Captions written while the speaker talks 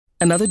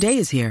Another day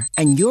is here,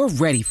 and you're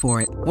ready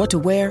for it. What to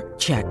wear?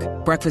 Check.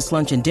 Breakfast,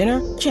 lunch, and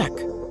dinner? Check.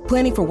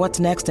 Planning for what's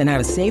next and how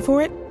to save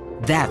for it?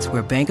 That's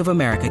where Bank of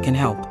America can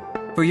help.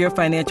 For your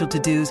financial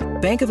to-dos,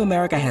 Bank of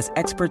America has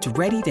experts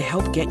ready to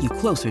help get you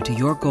closer to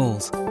your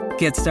goals.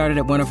 Get started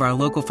at one of our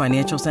local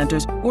financial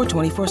centers or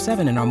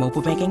 24/7 in our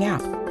mobile banking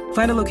app.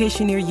 Find a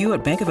location near you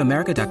at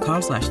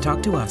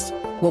bankofamerica.com/talktous.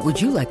 What would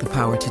you like the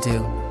power to do?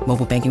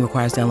 Mobile banking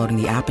requires downloading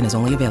the app and is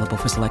only available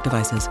for select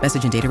devices.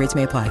 Message and data rates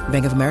may apply.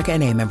 Bank of America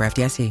N.A., member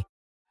FDIC.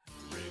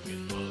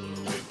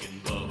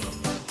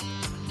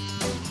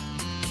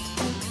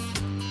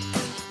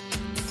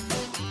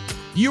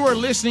 You are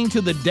listening to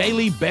the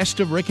Daily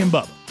Best of Rick and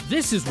Bubba.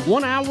 This is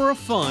 1 hour of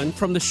fun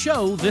from the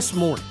show this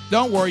morning.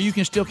 Don't worry, you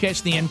can still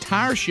catch the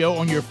entire show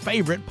on your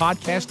favorite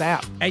podcast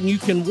app. And you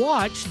can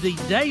watch the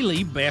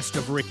Daily Best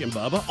of Rick and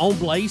Bubba on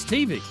Blaze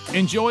TV.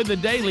 Enjoy the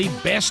Daily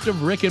Best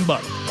of Rick and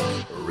Bubba.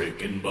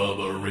 Rick and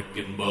Bubba, Rick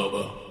and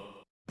Bubba.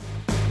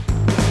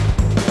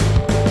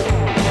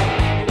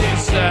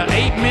 It's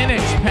 8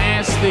 minutes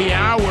past the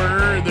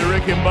hour, the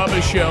Rick and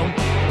Bubba show.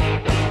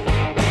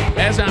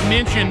 As I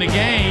mentioned, the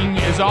gang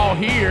is all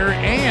here,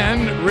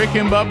 and Rick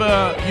and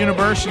Bubba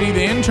University,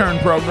 the intern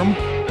program,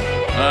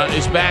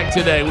 is back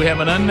today. We have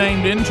an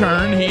unnamed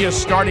intern. He is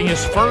starting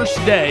his first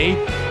day.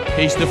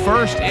 He's the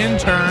first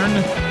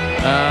intern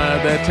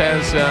that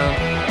has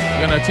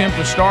going to attempt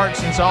to start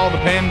since all the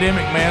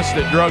pandemic mess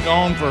that drug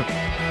on for,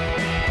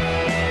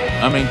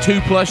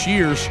 2+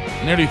 years,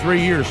 nearly 3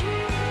 years.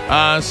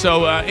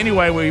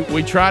 Anyway,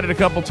 we tried it a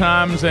couple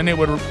times, and it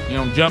would,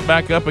 jump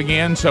back up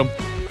again. So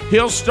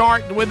he'll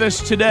start with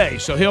us today.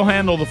 So he'll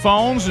handle the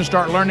phones and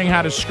start learning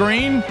how to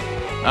screen,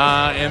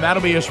 and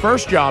that'll be his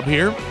first job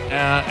here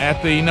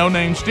at the No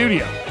Name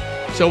Studio.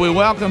 So we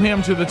welcome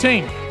him to the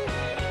team.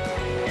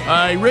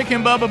 Rick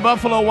and Bubba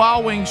Buffalo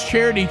Wild Wings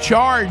Charity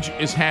Charge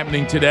is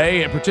happening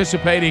today. And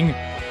participating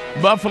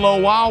Buffalo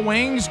Wild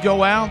Wings,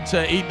 go out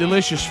to eat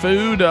delicious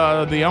food.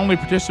 The only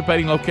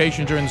participating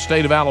locations are in the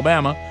state of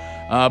Alabama.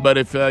 But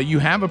if you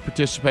have a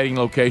participating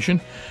location,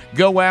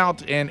 go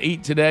out and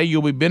eat today.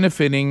 You'll be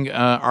benefiting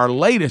our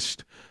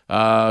latest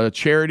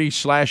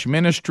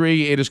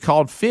charity/ministry. It is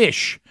called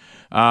FISH,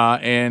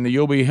 and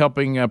you'll be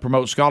helping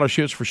promote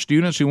scholarships for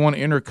students who want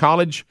to enter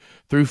college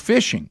through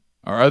fishing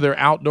or other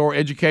outdoor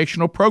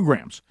educational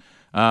programs.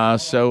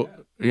 There's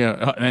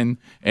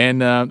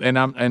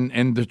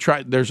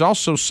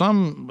also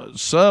some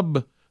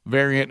sub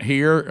variant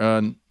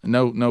here.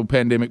 No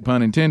pandemic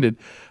pun intended.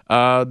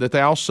 That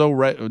they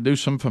also do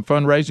some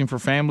fundraising for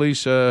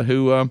families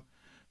who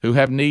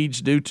have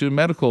needs due to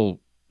medical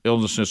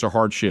illnesses or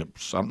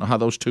hardships. I don't know how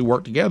those two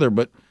work together,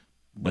 but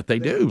they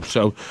do.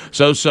 So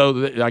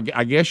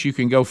I guess you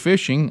can go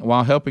fishing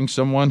while helping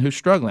someone who's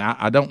struggling.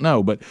 I don't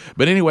know, but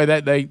anyway,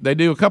 that they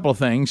do a couple of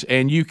things,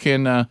 and you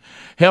can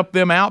help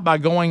them out by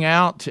going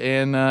out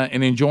and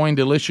enjoying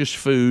delicious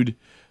food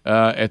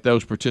at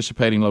those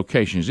participating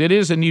locations. It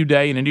is a new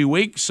day and a new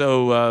week,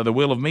 so the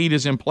Wheel of Meat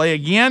is in play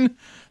again,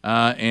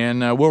 and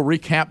we'll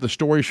recap the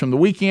stories from the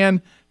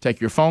weekend, take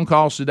your phone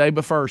calls today.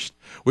 But first,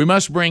 we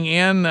must bring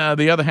in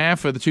the other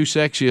half of the two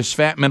sexiest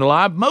fat men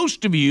alive.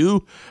 Most of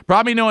you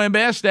probably know him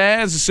best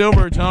as the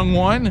Silver-Tongued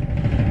One,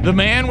 the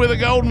man with a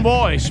golden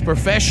voice,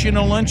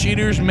 professional lunch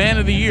eaters, man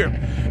of the year,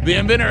 the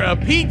inventor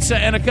of pizza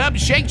and a cup,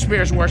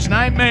 Shakespeare's worst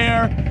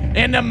nightmare,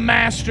 and the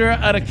master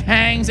of the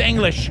King's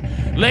English.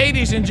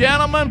 Ladies and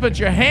gentlemen, put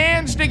your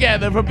hands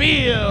together for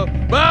Bill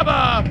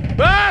Bubba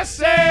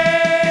Bussey!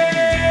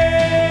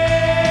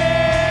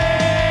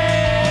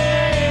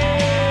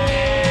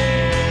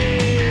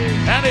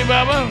 Howdy,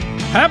 Bubba.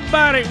 How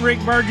about it, Rick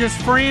Burgess?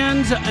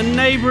 Friends,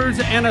 neighbors,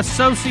 and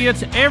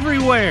associates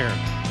everywhere.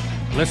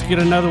 Let's get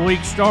another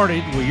week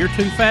started with your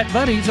two fat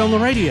buddies on the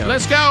radio.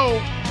 Let's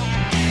go.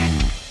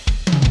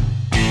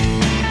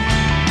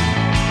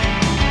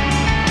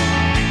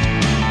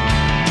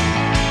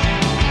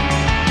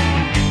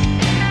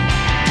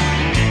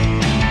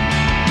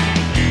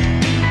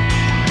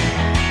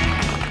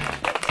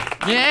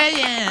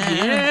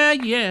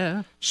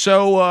 Yeah.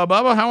 So,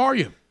 Bubba, how are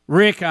you?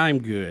 Rick, I'm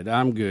good.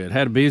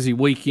 Had a busy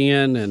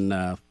weekend, and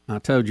I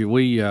told you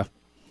we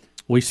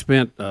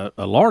spent a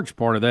large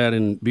part of that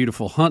in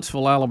beautiful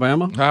Huntsville,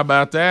 Alabama. How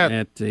about that?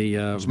 At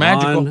the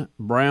Von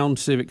Brown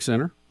Civic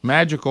Center.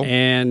 Magical.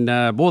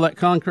 And, boy, that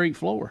concrete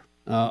floor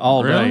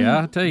all really? day.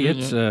 I tell you,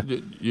 it's,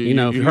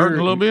 you hurting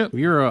a little bit?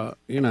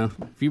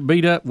 If you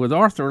beat up with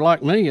Arthur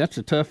like me, that's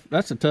a tough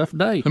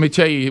day. Let me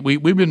tell you,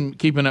 we've been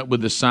keeping up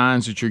with the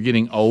signs that you're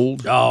getting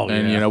old. Oh,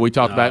 and, yeah. We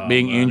talked about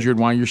being injured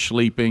while you're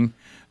sleeping.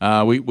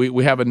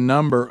 We have a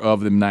number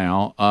of them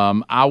now.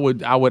 I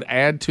would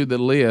add to the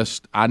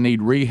list, I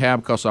need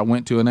rehab because I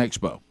went to an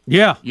expo.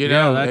 Yeah, You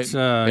know, that's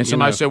and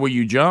somebody said, "Well,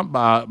 you jumped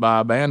by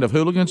a band of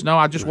hooligans?" No,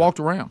 I just walked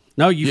around.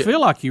 No, you feel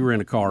like you were in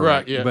a car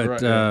wreck, Right, yeah, but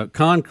right, yeah.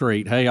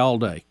 concrete, hey, all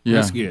day. Yeah,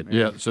 That's good.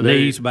 yeah. So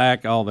knees,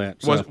 back, all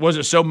that. So. Was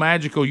it so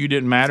magical you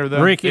didn't matter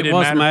though? Rick, it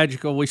was matter?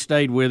 magical. We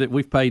stayed with it.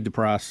 We've paid the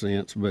price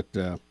since, but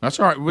that's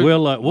all right.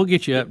 We'll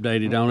get you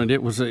updated on it.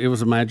 It was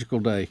a magical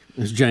day,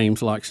 as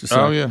James likes to say.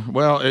 Oh yeah.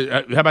 Well,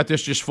 how about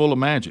this? Just full of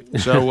magic.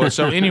 So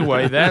so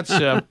anyway, that's.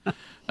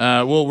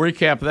 We'll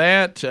recap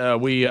that.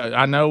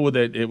 I know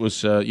that it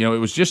was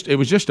it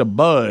was just a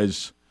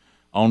buzz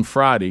on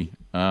Friday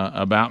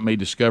about me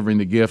discovering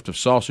the gift of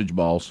sausage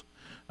balls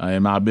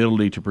and my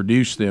ability to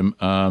produce them.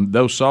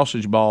 Those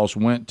sausage balls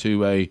went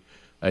to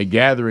a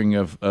gathering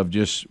of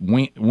just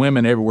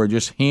women everywhere,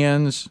 just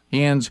hens,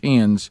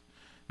 and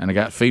I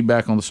got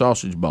feedback on the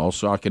sausage balls,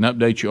 so I can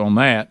update you on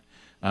that.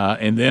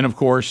 And then, of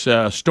course,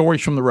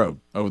 stories from the road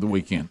over the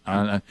weekend.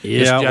 I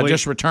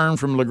just returned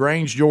from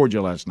LaGrange,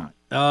 Georgia last night.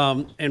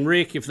 And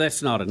Rick, if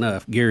that's not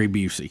enough, Gary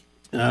Busey.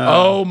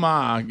 Oh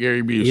my,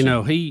 Gary Busey! You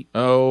know he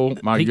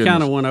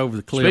kind of went over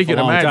the cliff a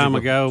long time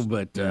ago,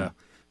 but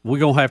we're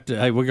gonna have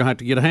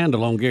to get a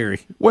handle on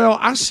Gary. Well,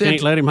 I said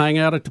can't let him hang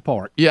out at the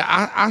park. Yeah,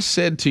 I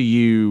said to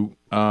you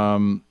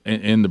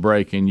in the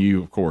break, and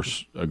you of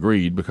course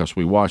agreed because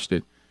we watched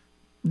it.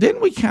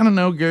 Didn't we kind of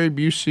know Gary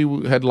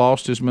Busey had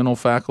lost his mental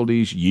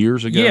faculties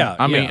years ago? Yeah,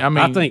 I mean,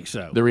 I think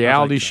so. The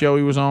reality show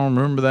he was on,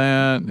 remember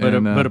that?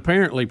 But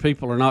apparently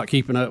people are not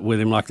keeping up with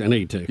him like they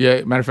need to.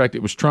 Yeah, matter of fact,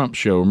 it was Trump's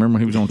show. Remember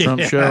when he was on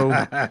Trump's show?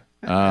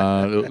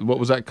 What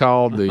was that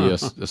called? The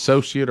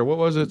associate, or what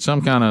was it?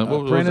 Some kind of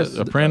apprentice.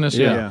 Apprentice,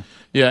 yeah.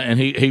 And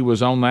he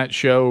was on that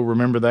show.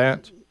 Remember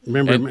that?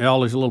 Remember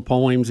all his little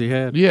poems he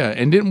had? Yeah,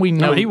 and didn't we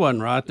know? No, he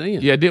wasn't right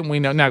then. Yeah, didn't we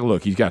know? Now,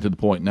 look, he's got to the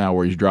point now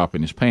where he's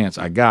dropping his pants.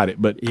 I got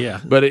it, but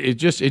it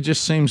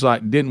just seems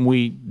like didn't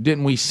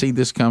we see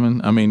this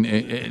coming? I mean,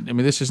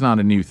 this is not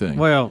a new thing.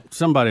 Well,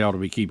 somebody ought to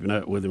be keeping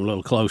up with him a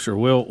little closer.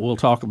 We'll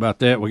talk about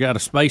that. We got a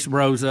Space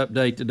Bros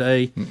update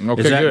today.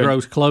 Okay, as that good.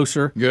 grows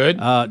closer. Good.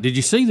 Did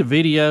you see the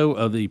video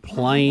of the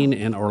plane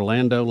in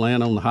Orlando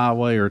land on the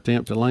highway or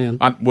attempt to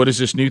land? What is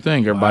this new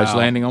thing? Everybody's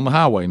landing on the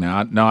highway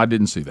now. No, I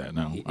didn't see that.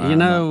 No,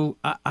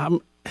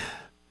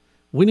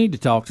 we need to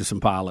talk to some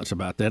pilots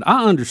about that.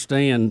 I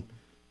understand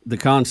the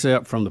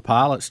concept from the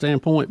pilot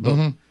standpoint,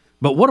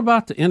 but what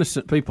about the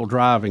innocent people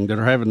driving that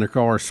are having their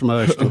cars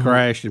smushed and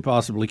crashed and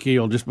possibly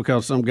killed just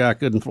because some guy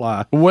couldn't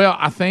fly? Well,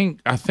 I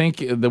think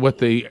what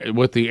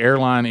the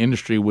airline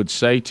industry would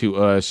say to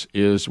us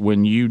is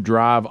when you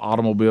drive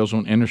automobiles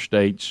on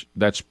interstates,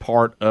 that's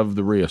part of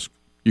the risk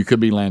you could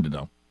be landed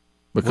on.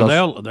 Because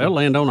they'll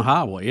land on a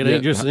highway. It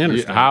ain't just an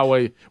interstate.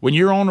 Highway. When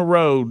you're on the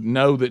road,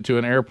 know that to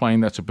an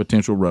airplane, that's a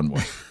potential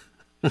runway.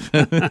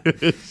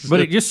 But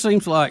it just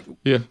seems like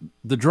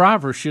the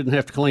driver shouldn't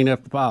have to clean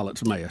up the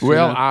pilot's mess.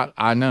 Well,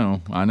 I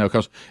know,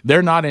 because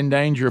they're not in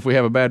danger if we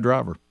have a bad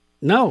driver.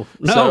 No,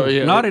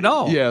 not at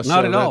all. Yeah,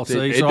 not at all.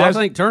 So I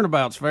think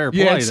turnabout's fair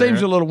play. Yeah, it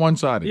seems a little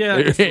one-sided. Yeah,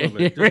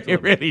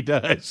 it really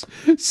does.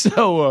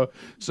 So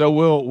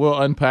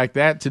we'll unpack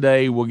that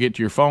today. We'll get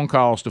to your phone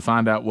calls to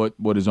find out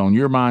what is on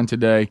your mind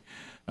today.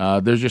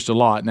 There's just a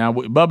lot. Now,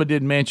 Bubba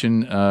did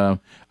mention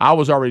I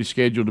was already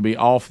scheduled to be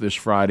off this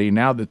Friday.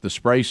 Now that the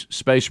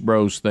Space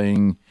Bros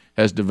thing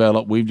has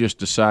developed, we've just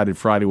decided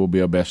Friday will be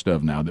a best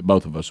of now that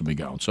both of us will be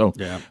gone. So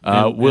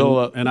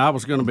and I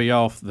was going to be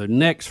off the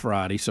next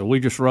Friday, so we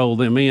just rolled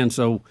them in.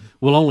 So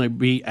we'll only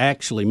be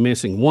actually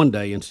missing one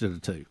day instead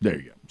of two. There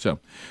you go.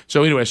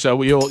 So anyway,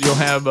 you'll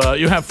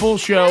have full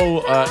show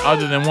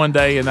other than one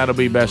day, and that'll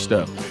be best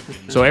of.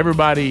 So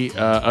everybody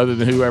other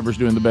than whoever's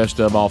doing the best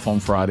of off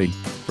on Friday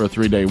for a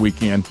 3-day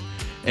weekend.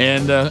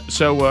 And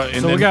so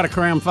we got to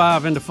cram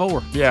 5 into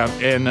 4. Yeah,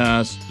 and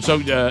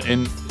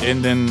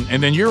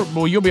then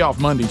you'll be off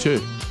Monday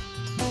too,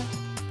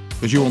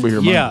 because you won't be here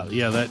Monday.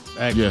 You're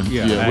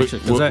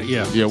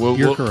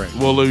correct.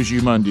 We'll lose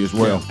you Monday as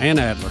well, and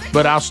Adler,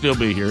 but I'll still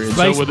be here.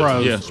 Space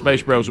Bros.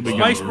 Space Bros will be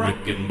gone.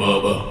 Rick and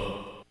Bubba.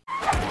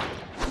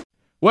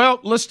 Well,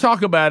 let's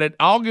talk about it.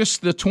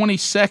 August the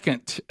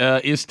 22nd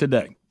is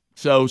today.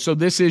 So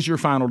this is your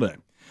final day.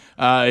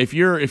 If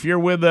you're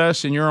with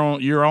us and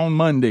you're on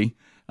Monday.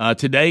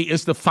 Today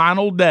is the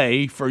final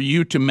day for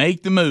you to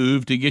make the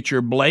move to get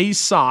your Blaze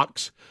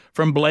socks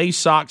from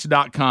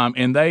blazesocks.com,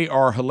 and they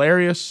are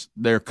hilarious.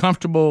 They're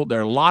comfortable.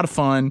 They're a lot of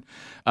fun.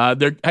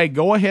 Hey,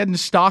 go ahead and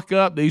stock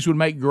up. These would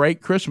make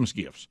great Christmas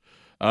gifts.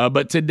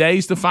 But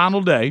today's the final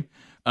day.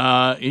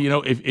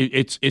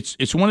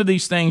 It's one of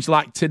these things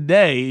like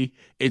today.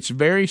 It's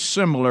very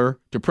similar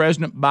to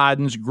President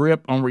Biden's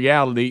grip on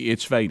reality.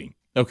 It's fading.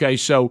 Okay,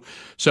 so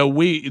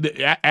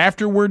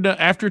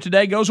after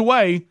today goes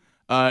away.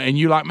 And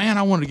you're like, man,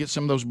 I wanted to get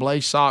some of those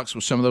Blaze socks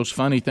with some of those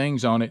funny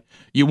things on it.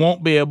 You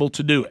won't be able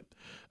to do it.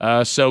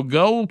 So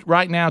go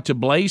right now to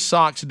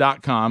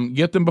blazesocks.com.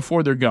 Get them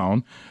before they're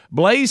gone.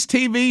 Blaze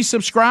TV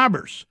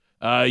subscribers,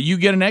 you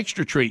get an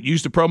extra treat.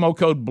 Use the promo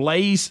code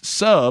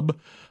BLAZESUB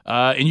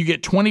and you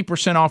get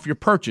 20% off your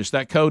purchase.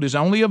 That code is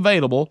only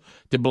available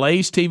to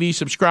Blaze TV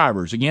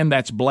subscribers. Again,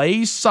 that's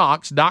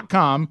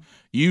blazesocks.com.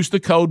 Use the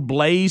code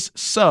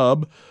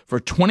BLAZESUB for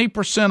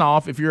 20%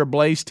 off if you're a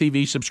Blaze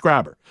TV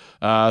subscriber.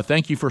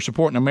 Thank you for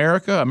supporting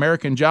America,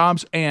 American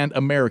jobs, and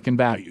American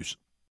values.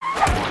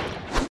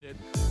 I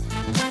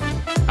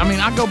mean,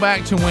 I go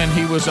back to when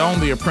he was on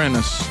The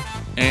Apprentice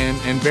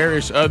and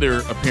various other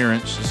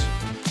appearances.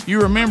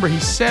 You remember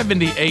he's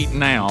 78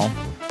 now.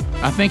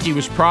 I think he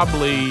was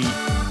probably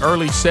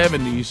early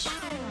 70s,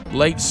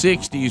 late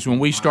 60s when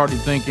we started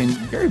thinking,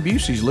 Gary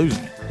Busey's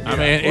losing it. I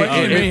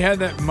mean, he had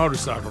that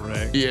motorcycle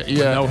wreck with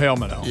no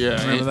helmet on. Yeah,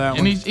 remember that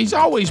one? And he's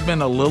always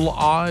been a little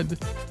odd,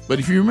 but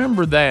if you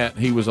remember that,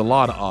 he was a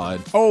lot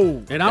odd.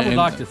 Oh, and I would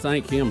like to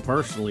thank him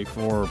personally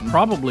for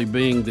probably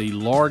being the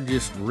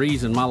largest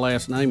reason my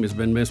last name has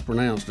been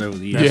mispronounced over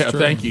the years. Yeah,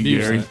 thank you,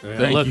 Gary.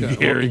 Thank you,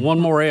 Gary. One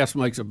more S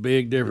makes a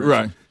big difference.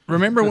 Right.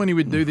 Remember when he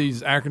would do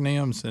these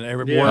acronyms and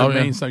every word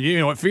means something? You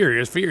know what fear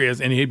is,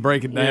 and he'd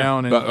break it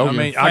down. And I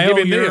mean, I'll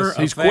give him this.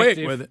 He's quick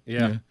with it.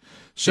 Yeah.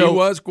 So he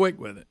was quick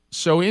with it.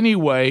 So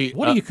anyway,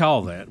 what do you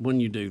call that when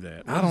you do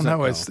that? I don't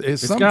know. It's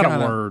some got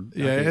kind a of word.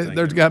 Yeah,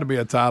 there's got to be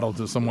a title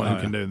to someone who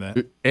can do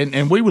that.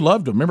 And we would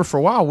love to. Remember, for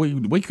a while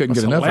we couldn't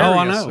get enough. Oh,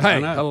 I know. Hey, I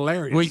know.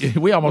 hilarious.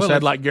 We almost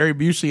had like Gary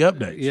Busey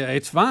updates. Yeah,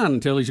 it's fine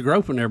until he's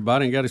groping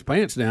everybody and got his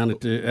pants down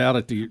out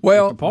at the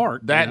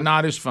park. That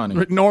not as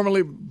funny.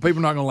 Normally, people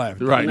are not going to laugh.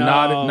 Right,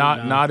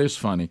 not as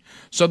funny.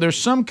 So there's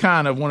some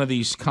kind of one of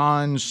these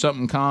cons,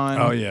 something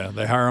con. Oh yeah,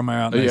 they hire them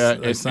out.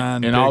 They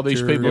sign and all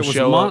these people it was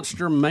show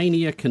Monster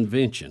Mania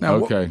Convention. Now,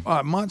 okay.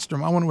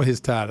 Monster. I wonder what his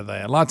tie to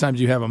that. A lot of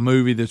times you have a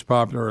movie that's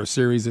popular or a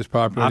series that's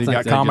popular. You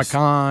got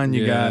Comic-Con.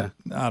 You got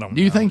I don't know.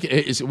 Do you think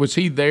was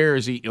he there?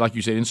 Is he, like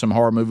you said, in some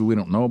horror movie we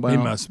don't know about? He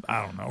must.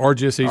 I don't know. Or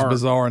just he's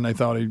bizarre and they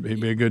thought he'd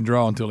be a good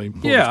draw until he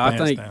pulled his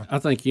pants down. I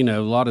think a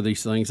lot of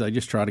these things they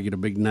just try to get a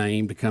big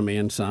name to come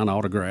in, sign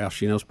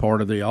autographs. It's part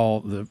of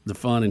the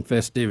fun and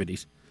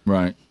festivities.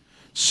 Right.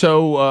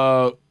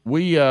 So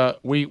we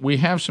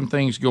have some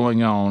things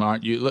going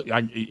on.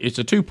 It's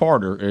a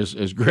two-parter,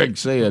 as Greg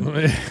said.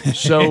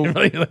 So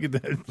look at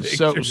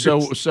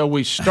that. So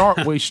we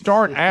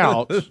start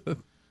out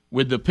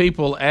with the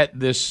people at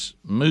this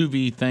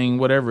movie thing,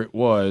 whatever it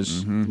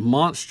was,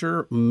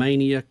 Monster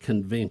Mania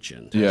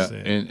Convention. Yeah,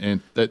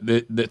 and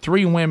the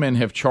three women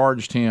have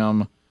charged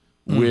him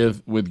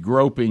with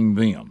groping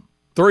them.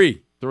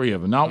 Three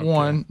of them, not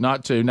one,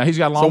 not two. Now he's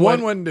got a long way. So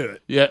one wouldn't do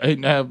it.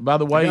 Yeah. By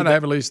the way, you got to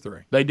have at least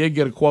three. They did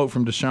get a quote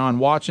from Deshaun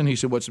Watson. He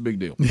said, "What's the big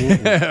deal?"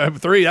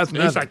 Three. That's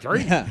he's like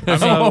three.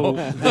 So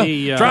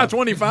try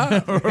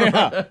 25.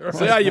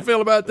 See how you feel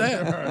about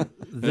that.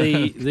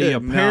 The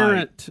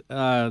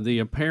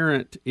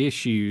apparent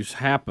issues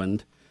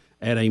happened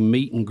at a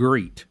meet and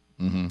greet.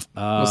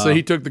 So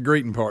he took the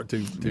greeting part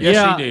too.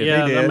 Yes, he did.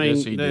 Yeah, he did. I mean,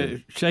 yes, he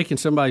did. Shaking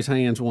somebody's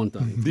hand's one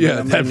thing.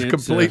 Yeah, that's a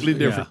completely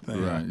different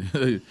thing.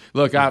 Right.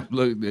 Look.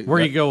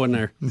 Where you going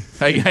there?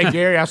 Hey,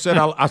 Gary. I said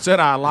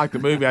I liked the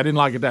movie. I didn't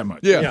like it that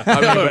much. Yeah.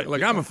 I mean,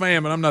 look, I'm a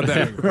fan, but I'm not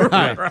that big.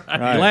 Right.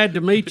 Glad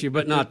to meet you,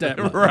 but not that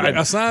much. Right.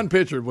 A signed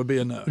picture would be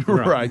enough.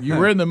 Right. You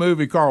were in the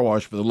movie Car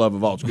Wash for the love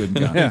of all's good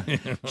and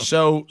kind.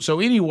 So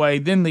anyway,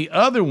 then the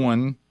other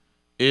one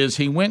is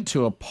he went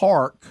to a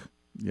park.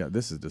 Yeah,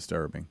 this is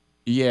disturbing.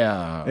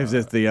 Yeah. If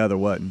it's the other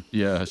wasn't.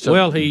 Yeah. So,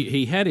 well,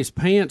 he had his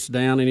pants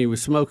down and he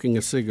was smoking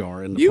a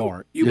cigar in the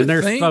park. And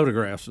there's think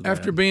photographs of that.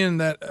 After being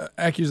that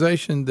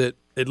accusation that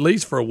at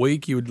least for a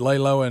week you would lay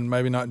low and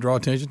maybe not draw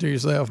attention to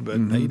yourself, but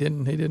he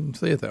didn't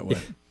see it that way.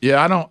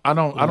 Yeah, I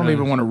don't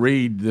even want to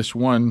read this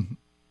one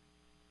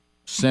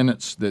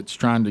sentence that's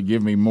trying to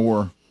give me a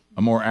more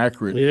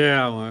accurate.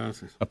 Yeah, well,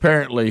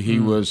 apparently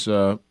he was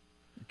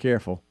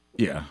careful.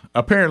 Yeah.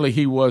 Apparently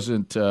he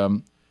wasn't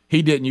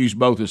he didn't use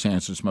both his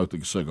hands to smoke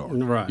the cigar.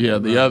 Right. Yeah,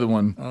 the other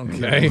one.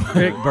 Okay.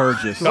 Rick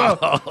Burgess. Well,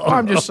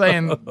 I'm just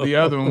saying the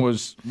other one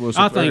was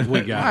I think we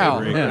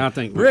got it, Rick. I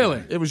think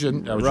really? It was I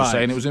was just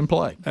saying it was in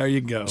play. There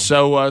you go.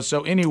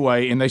 So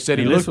anyway, and they said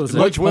he looked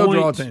which will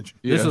draw attention.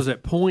 This was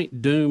at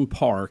Point Dume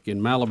Park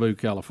in Malibu,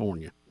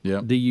 California.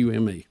 Yeah.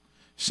 DUME.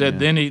 Said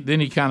then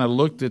he kind of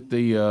looked at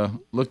the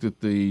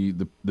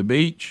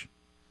beach,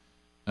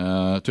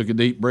 took a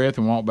deep breath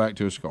and walked back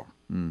to his car.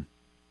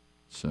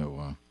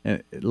 So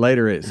and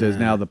later it says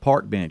now the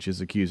park bench is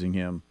accusing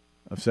him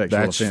of sexual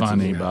offenses. That's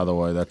funny, by the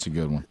way. That's a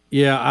good one.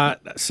 Yeah,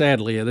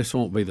 sadly, this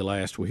won't be the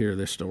last we hear of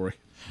this story.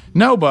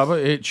 No,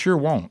 Bubba, it sure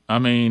won't. I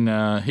mean,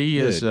 he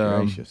Good is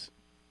gracious.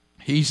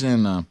 He's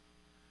in a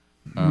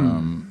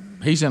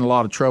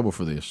lot of trouble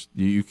for this.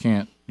 You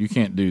can't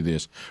do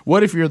this.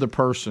 What if you're the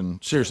person,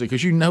 seriously,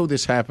 because you know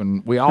this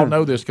happened. We all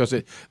know this because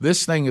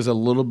this thing is a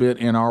little bit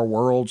in our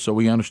world, so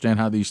we understand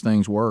how these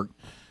things work.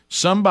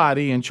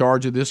 Somebody in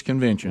charge of this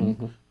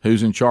convention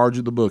who's in charge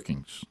of the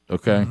bookings,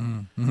 okay,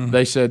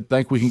 they said,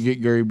 think we can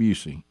get Gary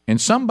Busey.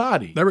 And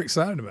somebody. They were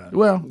excited about it.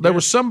 Well, there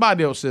was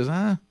somebody else says,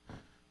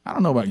 I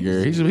don't know about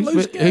Gary. He's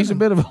a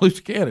bit of a loose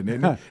cannon,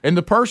 isn't he? And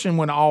the person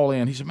went all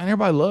in. He said, "Man,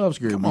 everybody loves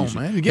Gary Busey. Come on,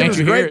 man. You get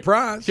him a great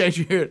prize. Can't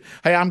you hear it?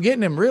 Hey, I'm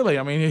getting him, really.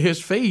 I mean,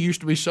 his fee used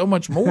to be so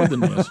much more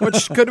than this.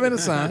 Which could have been a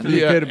sign.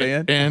 It could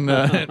have been.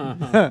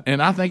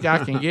 And I think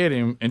I can get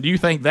him. And do you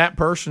think that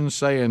person's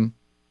saying,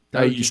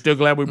 hey, you still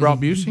glad we brought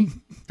Busey?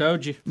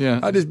 Told you. Yeah.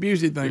 How does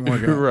Busey thing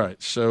work out?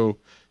 Right. So,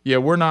 yeah,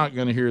 we're not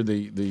going to hear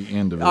the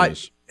end of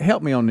this.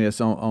 Help me on this,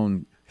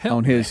 on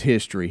his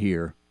history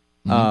here.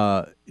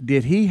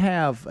 Did he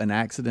have an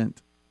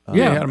accident? He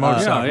had a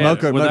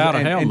motorcycle. Without a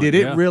helmet. And did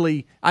it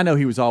really – I know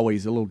he was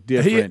always a little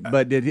different,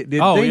 but did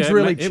things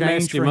really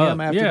change for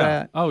him after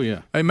that? Oh,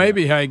 yeah. Hey,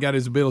 maybe how he got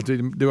his ability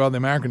to do all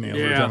them Acronyms.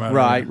 Yeah.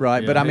 Right.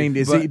 Yeah. But, I mean,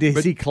 is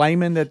he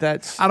claiming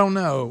that's – I don't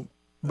know.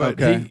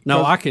 But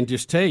I can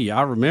just tell you,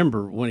 I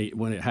remember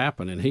when it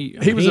happened, and he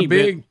was a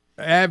big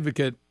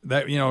advocate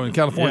that, in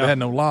California they had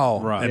no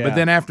law. Right. But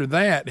then after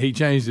that, he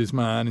changed his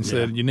mind and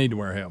said, you need to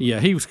wear a helmet. Yeah,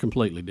 he was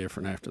completely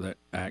different after that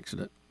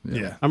accident.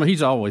 Yeah. I mean,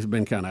 he's always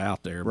been kind of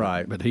out there,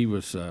 right? But he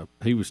was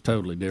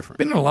totally different.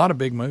 Been in a lot of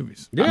big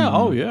movies. Yeah,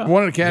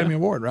 Won an Academy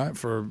Award, right,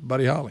 for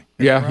Buddy Holly.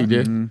 Yeah, he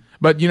did. Mm-hmm.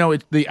 But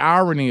it's the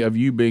irony of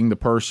you being the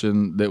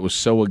person that was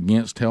so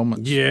against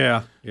helmets.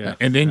 Yeah.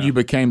 And then you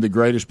became the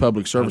greatest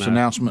public service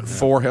announcement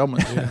for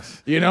helmets.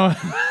 Yes.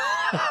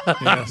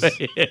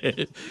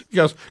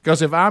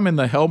 Because if I'm in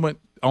the helmet.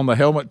 On the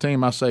helmet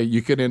team, I say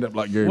you could end up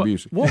like Gary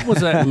Busey. What was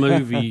that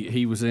movie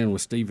he was in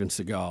with Steven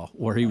Seagal,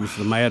 where he was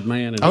the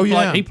madman?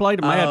 And he played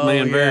a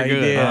madman very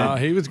good.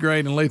 He was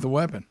great in Lethal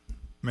Weapon.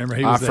 Remember,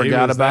 I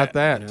forgot about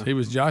that. Yeah. He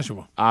was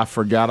Joshua. I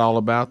forgot all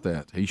about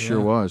that. He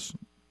sure was.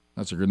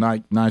 That's a good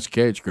nice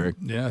catch, Greg.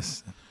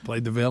 Yes,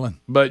 played the villain.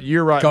 But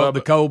you're right,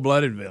 the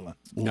cold-blooded villain.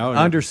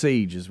 Under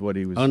Siege is what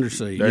he was. Under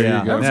Siege. There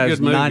you go. That was a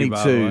good movie,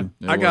 92.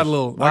 I got a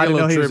little. I didn't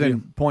know he trivia. was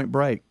in Point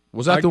Break.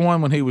 Was that the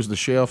one when he was the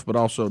chef, but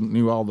also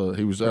knew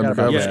he was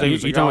undercover? Yeah, you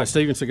talking about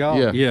Steven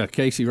Seagal? Yeah,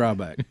 Casey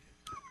Ryback.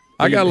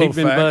 I got a little.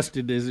 He'd been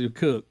busted as a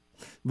cook,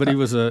 but he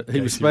was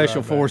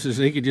special forces,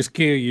 and he could just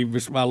kill you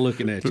just by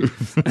looking at you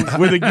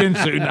with a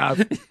Ginsu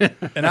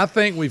knife. And I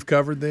think we've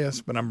covered this,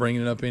 but I'm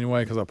bringing it up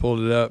anyway because I pulled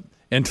it up.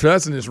 And to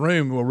us in this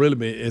room will really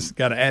be. It's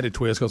got an added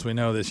twist because we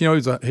know this.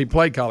 He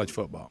played college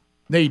football.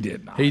 He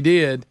did not. He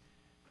did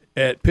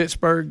at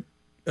Pittsburgh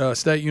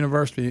State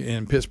University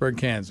in Pittsburgh,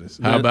 Kansas.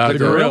 How about the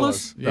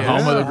Gorillas? The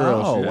home of the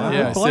Gorillas. Oh, wow.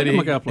 Yeah, Played him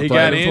a couple of he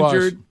times. got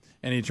injured,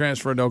 and he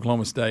transferred to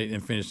Oklahoma State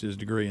and finished his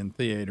degree in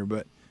theater.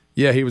 But,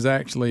 yeah, he was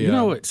actually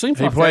it seems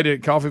he like played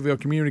at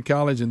Coffeyville Community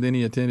College, and then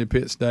he attended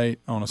Pitt State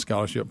on a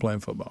scholarship playing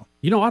football.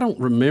 I don't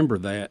remember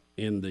that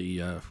in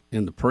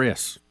the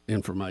press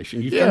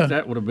information. You think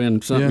that would have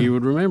been something you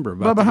would remember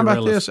about Bubba, the how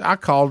Gorillas? about this? I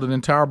called an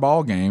entire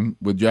ball game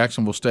with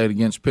Jacksonville State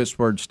against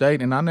Pittsburgh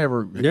State, and I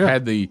never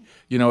had I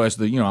was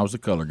the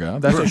color guy.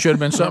 That should have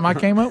been something I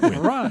came up with.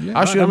 Right. Yeah.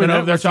 I should have been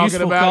over there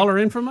talking about color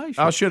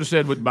information. I should have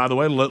said, by the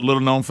way, little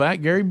known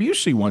fact, Gary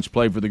Busey once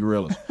played for the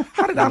Gorillas.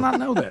 How did I not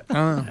know that?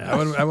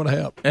 That would have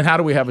helped. And how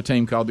do we have a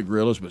team called the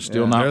Gorillas, but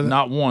still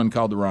not one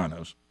called the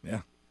Rhinos?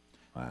 Yeah.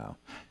 Wow.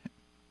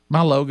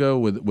 My logo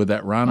with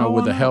that rhino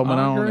with the helmet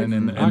on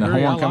and the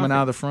horn coming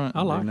out of the front.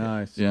 I like it.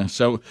 Nice. Yeah,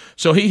 so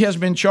he has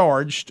been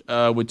charged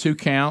with 2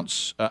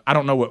 counts. I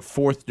don't know what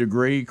 4th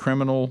degree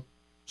criminal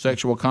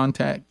sexual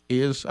contact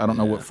is. I don't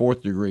know what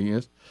 4th degree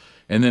is.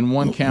 And then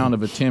 1 count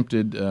of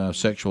attempted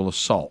sexual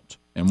assault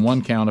and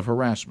 1 count of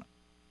harassment.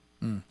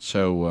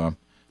 So,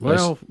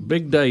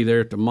 big day there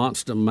at the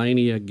Monster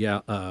Mania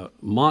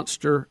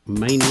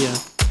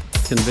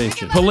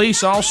convention.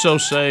 Police also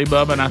say,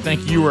 Bubba, and I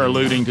think you were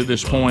alluding to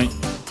this point,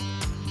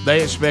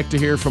 they expect to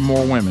hear from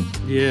more women.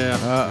 Yeah.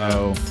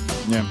 Uh-oh.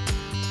 Yeah.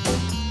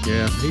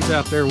 Yeah, he's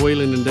out there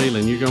wheeling and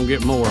dealing. You're going to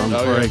get more, I'm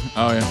afraid.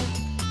 Yeah.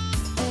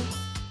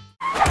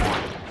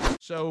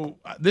 So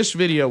this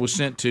video was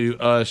sent to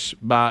us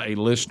by a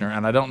listener,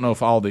 and I don't know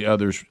if all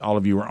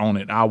of you were on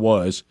it. I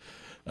was.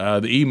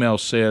 The email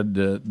said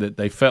that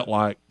they felt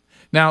like.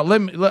 Now,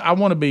 I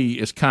want to be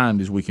as kind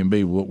as we can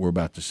be with what we're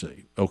about to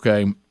see,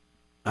 okay?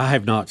 I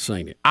have not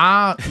seen it.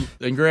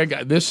 And Greg,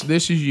 this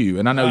is you,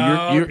 and I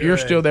know you're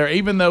still there,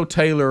 even though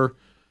Taylor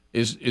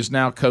is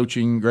now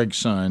coaching Greg's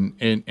son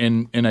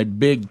in a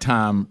big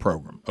time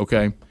program.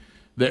 Okay,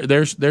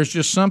 there's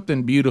just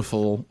something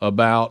beautiful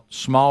about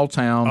small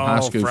town high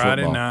school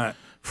football.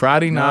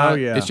 Friday night. Oh,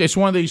 yeah. It's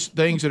one of these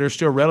things that are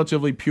still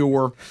relatively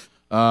pure,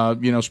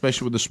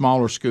 especially with the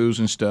smaller schools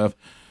and stuff.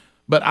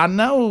 But I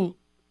know.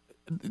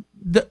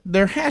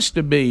 There has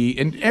to be,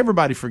 and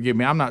everybody forgive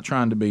me, I'm not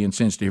trying to be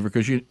insensitive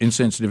because you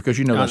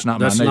know that's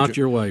not my nature. That's not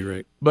your way,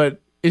 Rick. But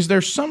is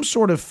there some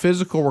sort of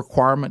physical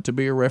requirement to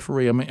be a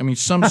referee? I mean,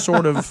 some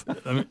sort of.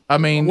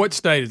 What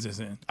state is this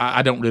in?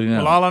 I don't really know.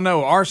 Well, all I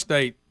know, our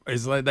state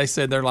is. They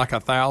said they're like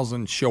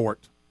 1,000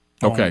 short.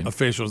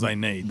 Officials they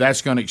need.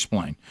 That's going to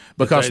explain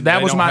because they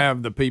don't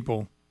have the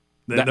people.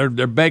 They're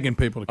begging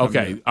people to come.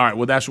 Okay, all right.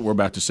 Well, that's what we're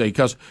about to say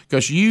because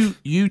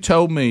you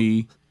told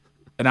me.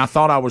 and I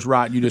thought I was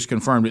right. You just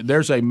confirmed it.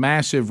 There's a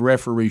massive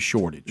referee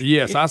shortage.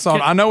 Yes, I saw.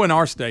 I know in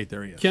our state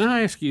there is. Can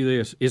I ask you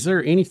this? Is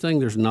there anything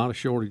there's not a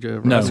shortage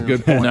of? No, right that's now? a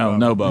good point.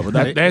 No, Bubba.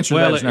 The answer to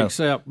that is no.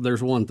 Except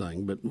there's one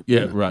thing, but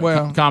Yeah, right.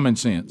 Well, common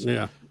sense.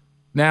 yeah.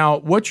 Now,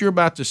 what you're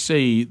about to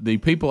see, the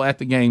people at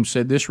the game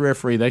said this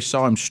referee, they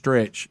saw him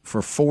stretch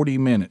for 40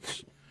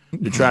 minutes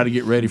to try to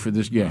get ready for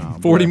this game.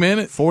 40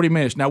 minutes? 40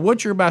 minutes. Now,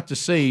 what you're about to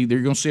see, they're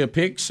going to see a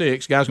pick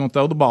six. Guy's going to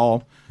throw the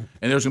ball,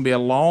 and there's going to be a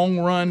long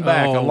run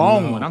back, a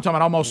long one. I'm talking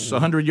about almost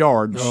 100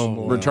 yards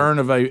return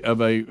of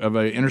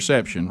a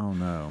interception. Oh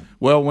no!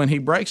 Well, when he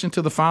breaks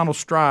into the final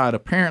stride,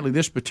 apparently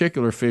this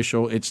particular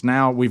official,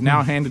 we've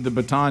now handed the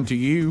baton to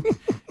you,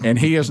 and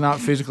he is not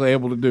physically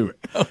able to do it.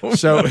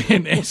 So,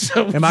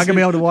 Am I going to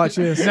be able to watch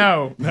this?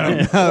 No.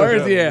 Where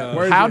is he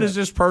at? How does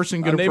this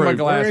person get I need my approved?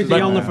 glasses. Where is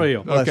he on the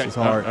field? Bless Okay, his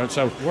heart. all right,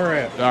 so Where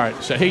at? all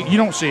right, so you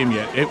don't see him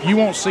yet. You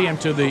won't see him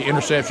till the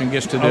interception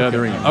gets to the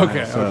other end.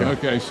 Okay.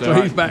 So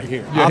he's back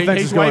here. Yeah, Offense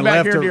he's is way going back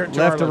left here near to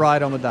left to Charlie.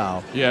 right on the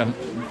dial. Yeah.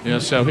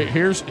 So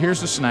here's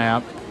the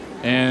snap,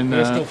 and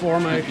Pistol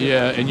formation.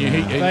 Yeah,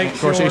 and of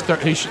course he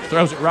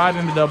throws it right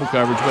into double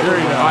coverage. But, all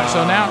right,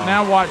 so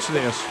now watch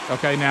this.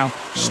 Okay, now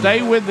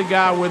stay with the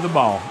guy with the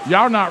ball.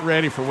 Y'all not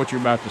ready for what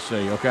you're about to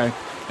see. Okay.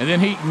 And then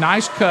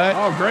nice cut.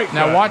 Oh, great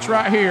Now cut. watch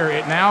right here.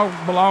 It now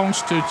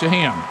belongs to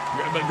him.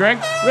 But Greg.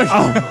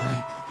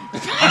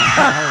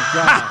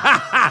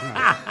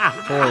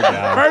 Poor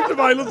guy. First of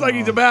all, he looks like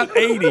he's about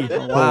 80.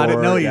 Wow, I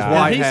didn't know he was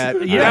white hat.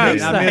 he's I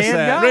the missed head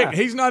that. guy. Rick,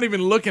 he's not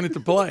even looking at the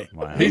play.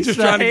 Wow. He's just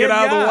the trying to get head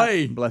out of the guy.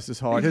 way. Bless his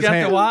heart. He's His got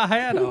hand, the white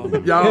hat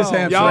on. Y'all, His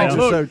hamstrings are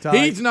look, so tight.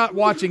 he's not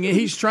watching it.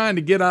 He's trying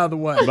to get out of the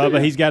way.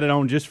 Bubba, he's got it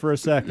on just for a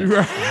second.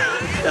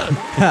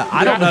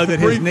 I don't know that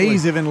his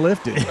knees even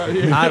lifted.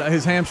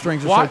 His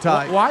hamstrings are so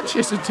tight. Watch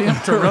his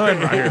attempt to run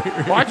right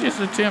here. Watch his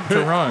attempt to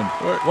run.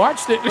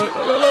 Watch the.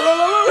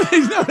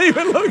 He's not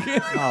even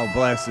looking. Oh,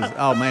 bless his.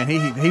 Oh man,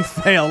 he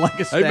fell like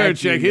a statue. They better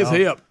check his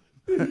y'all.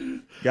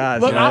 hip.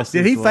 Guys, Bless did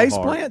his he little face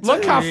heart. plant?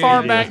 Look too? how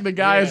far back the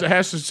guy is that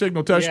has to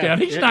signal touchdown.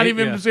 He's not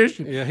even in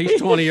position. Yeah, he's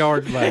 20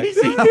 yards back.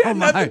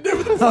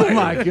 Oh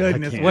my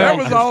goodness. That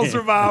was all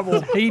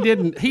survival. He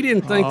didn't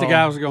think the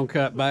guy was going to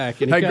cut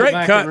back, and he Hey, cut great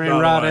back cut, and by ran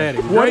the right way. at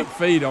him. Great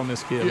feed on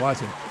this kid. Watch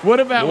him. What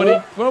about when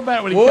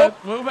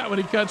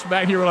he cuts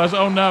back and he realizes,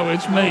 oh no,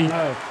 it's me.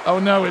 Oh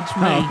no, it's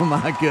me. Oh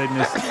my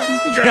goodness.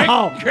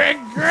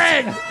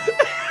 Greg.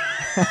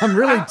 I'm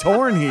really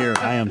torn here.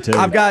 I am too.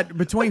 I've got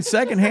between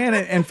secondhand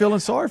and feeling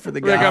sorry for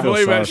the guy. Rick, I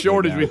believe sorry that for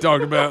shortage the we guy.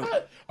 talked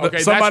about. Okay,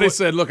 Somebody that's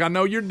what- said, look, I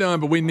know you're done,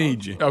 but we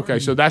need you. Okay,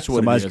 so that's what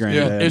Somebody's it is.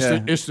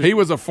 granddad. It's the, He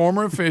was a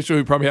former official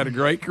who probably had a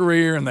great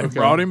career, and they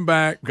brought him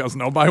back because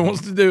nobody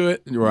wants to do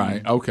it.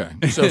 right. Okay.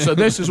 So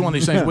this is one of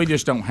these things we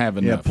just don't have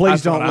enough. Yeah,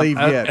 please don't leave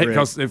yet, Rick.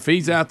 Because if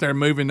he's out there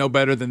moving no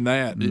better than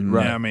that,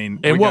 Right. I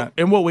mean, And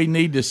what we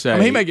need to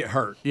say. he may get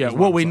hurt. Yeah. is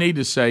What I'm we saying. need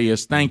to say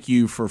is thank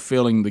you for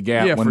filling the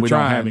gap when for we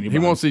trying. don't have anybody.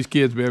 He wants these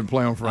kids to be able to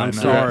play on Friday I'm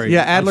night. sorry.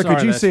 Yeah, Adler, I'm sorry,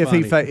 could you that's see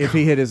funny. if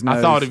he hit his nose?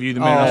 I thought of you the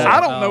minute I saw I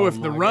it. don't know if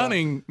Oh, the my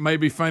running may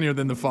be funnier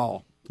than the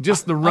fall.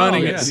 Just the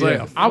running yeah.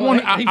 itself. I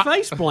want. He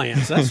face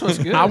plants. That's what's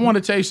good. I want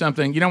to tell you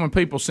something. You know, when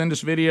people send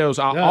us videos,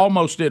 I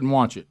almost didn't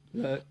watch it,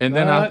 and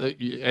then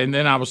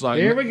I was like,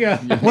 Here we go.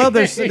 Well,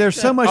 there's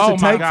so much Oh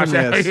to my take gosh, from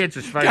he this. hits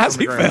his face Guys, on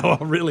he the ground. fell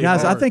really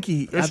Guys, hard. I think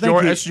he. It's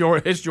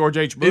George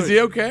H. Bush. Is he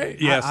okay?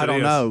 Yes, I it don't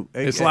is. know.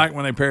 It's like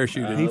when they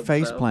parachuted. He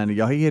face planted,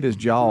 y'all. He hit his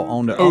jaw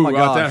on the. Ooh, Oh my I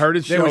gosh, that hurt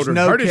his There was shoulder.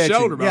 no Hurt his catching.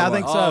 shoulder, by Yeah, I the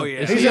think way. so. Oh, yeah.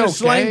 Is He's he in a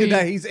sling okay?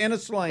 today. He's in a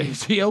sling.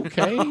 Is he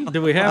okay?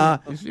 Do we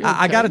have?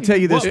 I got to tell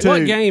you this too.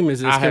 What game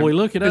is this? Can we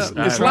look it up?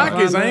 It's like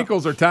his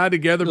ankles are tied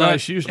together by a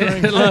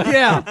shoestring.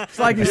 Yeah, it's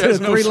like he's a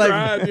no three-legged.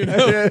 stride, you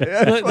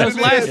know? Those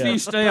last few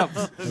steps,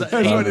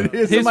 what it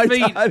is. his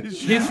Somebody feet, tied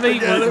his his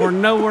feet were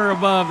nowhere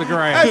above the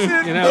ground.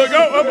 You know, Look,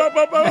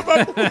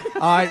 up.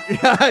 All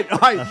right, all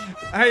right.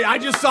 Hey, I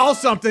just saw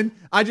something.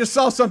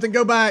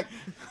 Go back.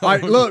 All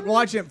right, look,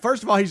 watch him.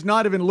 First of all, he's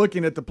not even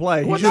looking at the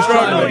play. He's just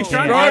trying He's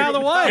trying to get out of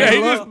the way. Yeah,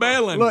 he's Look, just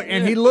bailing. Look,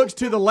 and he looks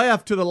to the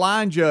left to the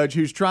line judge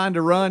who's trying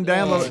to run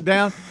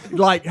down.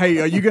 Like, hey,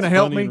 are you going to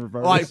help me?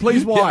 Like,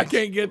 please watch. I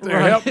can't get there.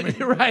 Help me.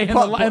 Right,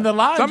 and the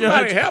line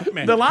Somebody judge. help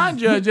me. The line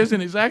judge isn't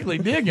exactly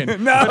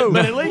digging. No,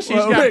 but at least he's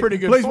Well, got Rick, pretty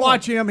good. Please form.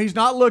 watch him. He's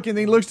not looking.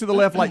 He looks to the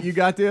left like, you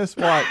got this.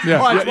 Watch.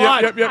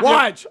 Yep.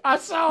 Watch. I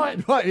saw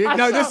it. What? I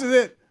No, saw this is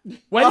it.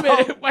 Wait a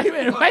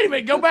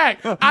minute. Go back.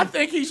 I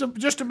think he's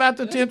just about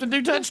to attempt to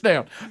do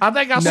touchdown. I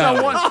think I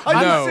saw one.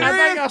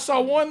 I think I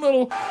saw one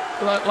little,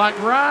 like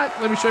right.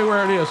 Let me show you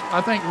where it is.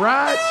 I think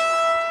right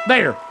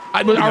there.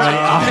 All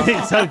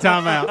right. So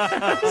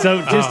timeout.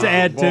 So just to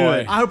add to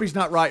it, I hope he's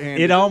not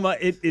right-handed. it almost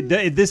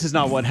this is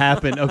not what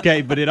happened,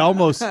 okay? But it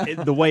almost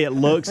the way it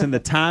looks and the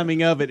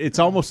timing of it, it's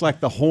almost like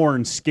the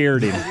horn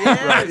scared him.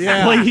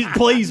 Yeah.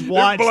 Please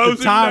watch the blows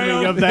him timing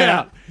down. of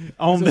that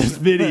on this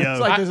video.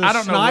 like there's a I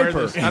don't know where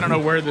sniper. this. I don't know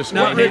where this.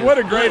 What, Rick, what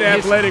a great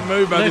athletic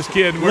move by this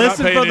kid. We're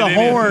Listen not for paying the it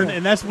any horn, attention.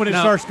 and that's when it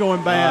No. starts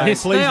going bad.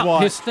 his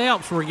Please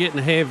steps were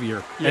getting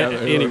heavier. Yeah, they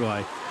were.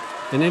 Anyway,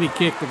 and then he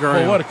kicked the ground.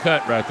 Well, what a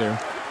cut right there.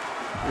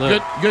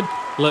 Look, Good.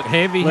 Look,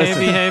 heavy.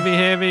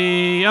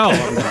 Oh,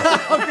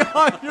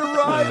 You're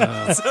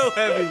right. So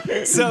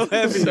heavy. So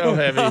heavy. So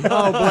heavy.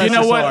 Oh, bless You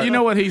know his what? heart. You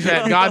know what he's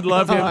at. God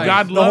love him.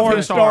 God love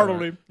his startled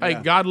heart. him. Hey,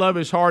 God love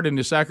his heart and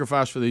the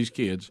sacrifice for these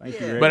kids.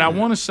 But I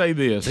want to say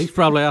this. He's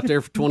probably out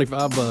there for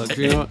 $25.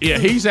 You know. Yeah,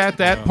 he's at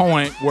that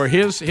point where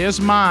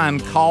his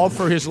mind called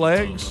for his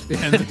legs,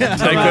 and they couldn't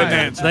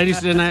answer. They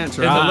just didn't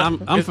answer.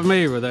 I'm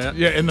familiar with that.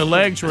 Yeah, and the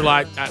legs were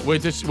like, we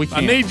can't.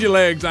 I need your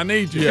legs. I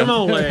need you. Come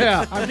on, legs.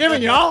 Yeah, I'm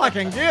giving you all I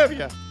can give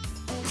you.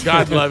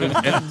 God love him.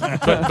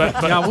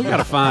 But Yeah, we got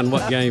to find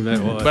what game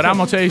that was. But I'm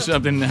gonna tell you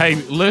something. Hey,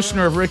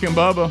 listener of Rick and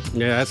Bubba,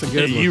 yeah, that's a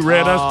good one. you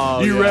read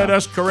us. You read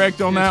us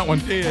correct on that one.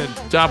 did.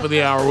 Top of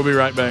the hour. We'll be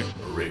right back.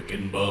 Rick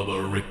and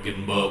Bubba, Rick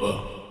and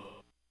Bubba.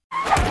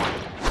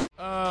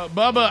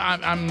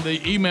 Bubba, the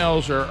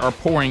emails are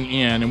pouring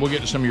in, and we'll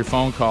get to some of your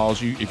phone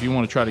calls. If you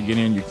want to try to get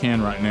in, you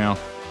can right now.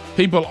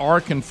 People are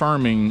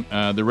confirming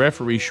the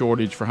referee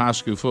shortage for high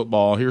school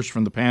football. Here's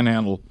from the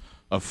Panhandle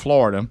of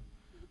Florida.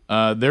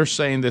 They're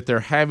saying that they're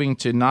having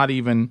to not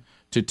even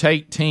to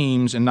take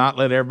teams and not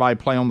let everybody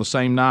play on the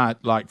same night,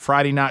 like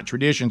Friday night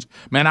traditions.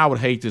 Man, I would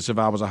hate this if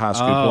I was a high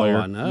school player.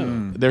 I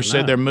know. They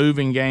said they're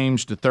moving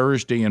games to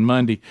Thursday and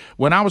Monday.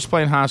 When I was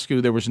playing high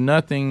school, there was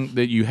nothing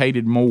that you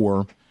hated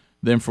more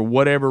than for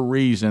whatever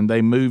reason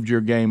they moved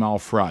your game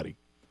off Friday.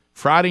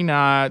 Friday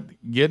night,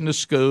 getting to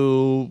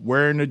school,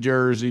 wearing the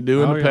jersey,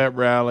 doing the pep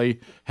rally,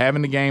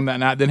 having the game that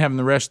night, then having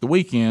the rest of the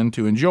weekend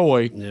to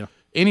enjoy. Yeah.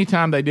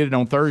 Anytime they did it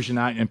on Thursday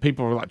night and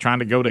people were like trying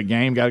to go to a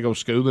game, got to go to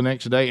school the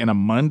next day, and a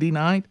Monday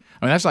night,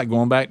 I mean, that's like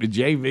going back to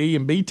JV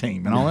and B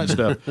team and all that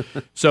stuff.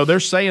 So they're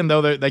saying,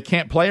 though, that they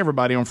can't play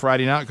everybody on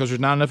Friday night because there's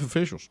not enough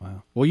officials.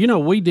 Wow. Well, you know,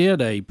 we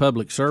did a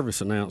public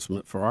service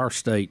announcement for our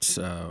state's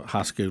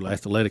high school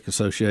athletic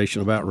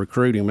association about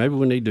recruiting. Maybe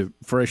we need to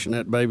freshen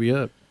that baby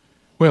up.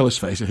 Well, let's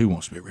face it, who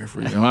wants to be a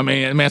referee? I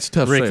mean, that's a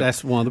tough Rick, sale.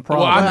 that's one of the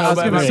Well, problems. I know, I was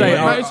but gonna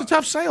say, it's a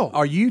tough sale.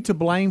 Are you to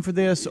blame for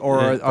this,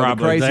 or Yeah, are the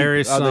probably. crazy? There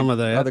is some of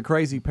that. Are the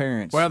crazy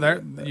parents? Well,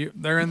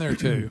 they're in there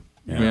too.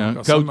 Yeah,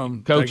 'Cause some of them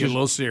take it coaches a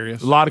little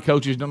serious. A lot of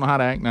coaches don't know how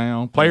to act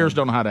now. Players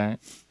don't know how to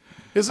act.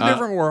 It's a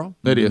different world.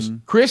 It is.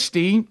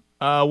 Christy,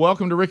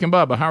 welcome to Rick and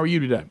Bubba. How are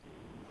you today?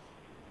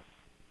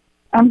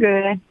 I'm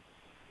good.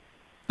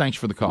 Thanks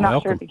for the call.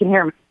 Not sure if you can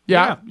hear me.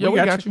 Yeah, we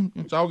got you.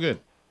 It's all good.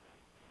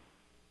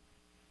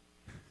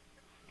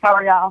 How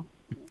are y'all?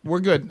 We're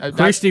good.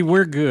 Christy,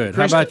 we're good.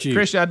 How about you?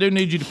 Christy, I do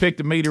need you to pick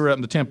the meter up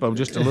and the tempo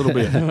just a little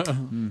bit.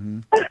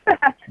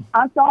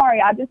 I'm sorry.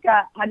 I just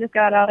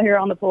got out here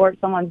on the porch.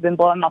 Someone's been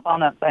blowing my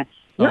phone up saying,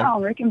 "You're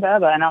on Rick and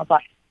Bubba," and I was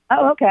like,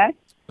 "Oh, okay."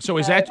 So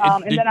is that?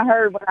 And then I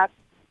heard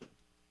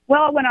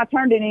when I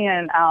turned it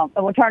in,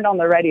 when we turned on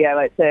the radio,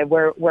 it said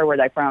where were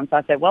they from? So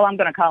I said, "Well, I'm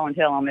going to call and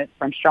tell them it's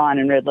from Strine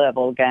and Red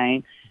Level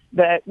game."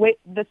 But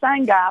the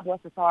same guy,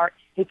 bless his heart,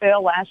 he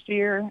fell last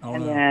year,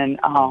 then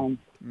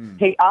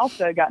he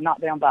also got knocked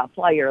down by a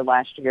player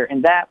last year,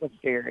 and that was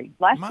scary.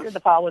 Last year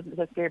the fall wasn't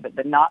so scary, but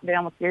the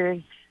knockdown was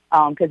scary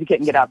because he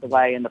couldn't get out of the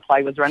way, and the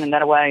play was running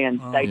that way, and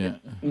they just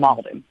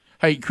mauled him.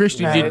 Hey,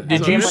 Christy, did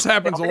you? This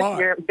happens a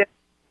lot.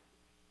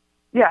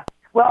 Yeah.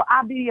 Well,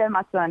 I video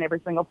my son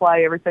every single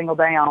play, every single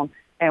down.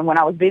 And when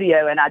I was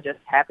videoing, I just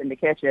happened to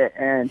catch it.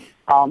 And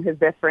his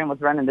best friend was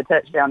running the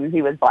touchdown, and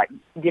he was, like,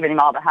 giving him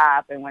all the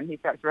hype. And when he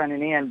starts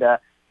running in, the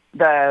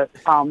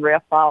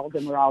ref falls,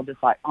 and we're all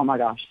just like, oh, my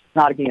gosh,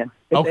 not again.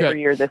 It's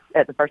every year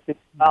at the first 6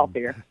 falls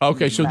here.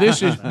 Okay, so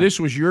this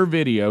was your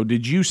video.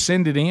 Did you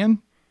send it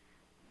in?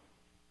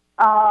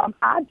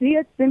 I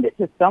did send it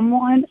to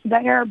someone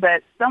there,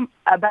 but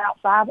about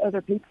 5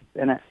 other people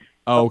sent it.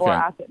 Oh, okay.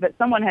 But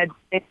someone had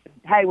said,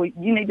 hey,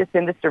 you need to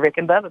send this to Rick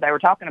and Bubba. They were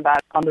talking about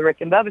it on the Rick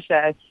and Bubba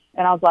show.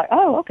 And I was like,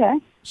 oh, okay.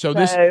 So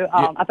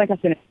I think I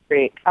sent it to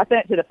Rick. I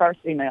sent it to the first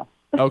email.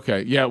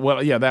 Okay. Yeah.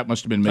 Well. Yeah. That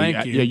must have been me.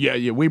 Thank you.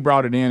 Yeah. We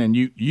brought it in, and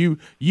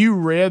you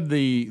read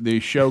the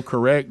show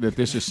correct that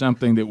this is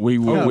something that we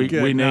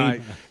need.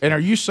 night. And are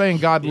you saying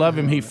God love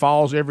him? He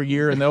falls every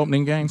year in the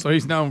opening game. So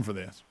he's known for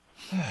this.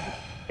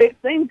 It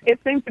seems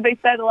to be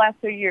so the last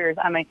 2 years.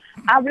 I mean,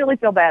 I really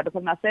feel bad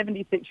because my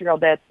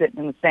 76-year-old dad's sitting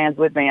in the stands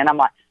with me, and I'm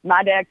like,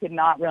 my dad could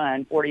not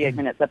run 48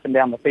 minutes up and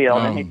down the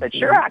field. And he said,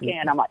 sure I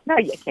can. I'm like, no,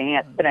 you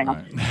can't. Sit down.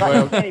 Like,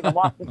 you can't even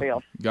walk the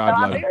field.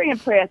 I'm very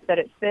impressed that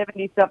at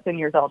 70-something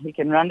years old, he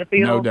can run the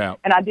field. No doubt.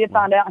 And I did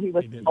find out he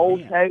was an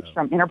old coach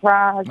from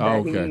Enterprise.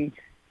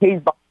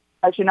 He's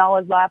coaching all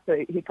his life, so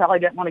he probably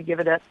doesn't want to give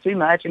it up too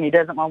much, and he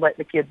doesn't want to let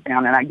the kids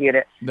down, and I get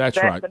it. That's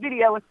right. The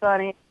video was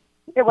funny.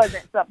 It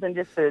wasn't something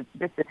just to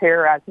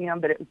terrorize him,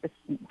 but it was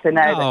just to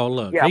know. Oh,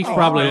 look, he's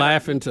probably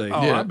laughing too.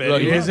 Oh, I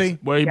bet he is is.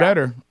 Well, he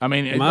better. I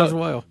mean, Might as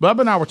well. Bubba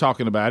and I were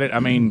talking about it. I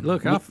mean,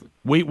 look,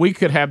 we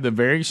could have the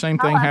very same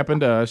thing happen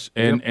to us,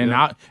 and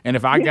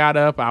if I got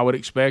up, I would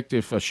expect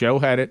if a show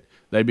had it,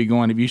 they'd be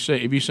going. Have you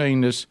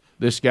seen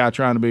this guy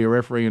trying to be a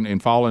referee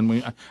and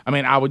falling? I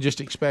mean, I would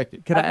just expect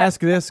it. Could I ask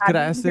this? Could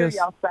I ask this?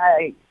 Y'all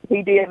say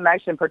he did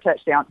motion for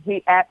touchdown.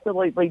 He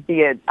absolutely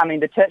did. I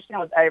mean, the touchdown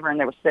was over, and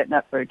they were setting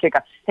up for a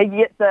kickoff. He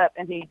gets up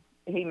and he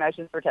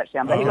motions for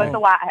touchdown, but he was the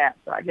white hat,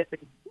 so I guess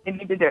He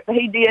needed to.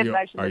 He did You-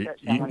 motion are the you-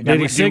 touchdown. Did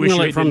he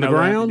signal it from the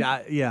ground?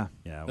 Yeah.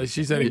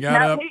 She said he got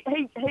No, up.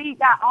 he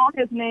got on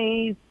his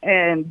knees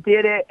and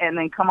did it, and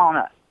then come on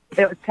up.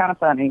 It was kind of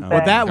funny.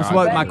 Well, that was God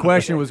what bless my him.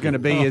 question was going to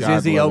be: is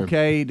God he bless him.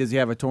 okay? Does he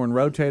have a torn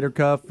rotator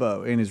cuff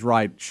in his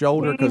right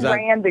shoulder? He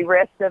ran the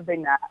rest of the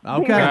night.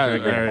 Okay. He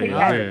There you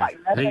had, go. like,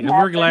 nothing We're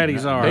happened. glad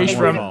he's all right.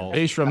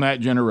 He's from that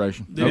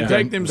generation. Did he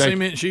take them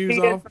cement shoes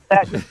He off? did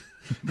that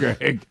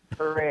Greg.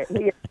 correct.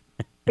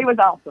 He was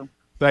awesome.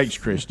 Thanks,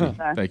 Christy.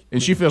 Thank you.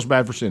 And she feels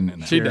bad for sending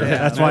that. She does.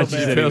 That's why she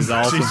said he was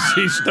awesome.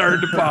 She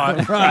stirred the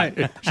pot. Right.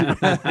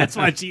 That's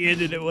why she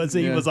ended it. Was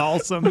he was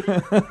awesome?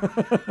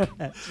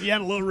 She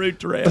had a little root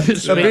to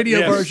rest. A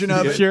video version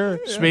of it. Sure.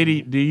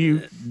 Speedy, do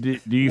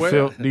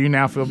you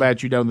now feel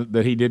bad you know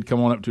that he did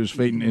come on up to his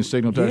feet and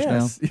signal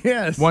touchdown?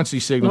 Yes. Once he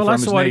signaled Well, from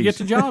that's his the way to knees.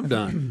 get the job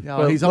done. No,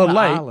 Well, he's a on little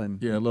an late. island.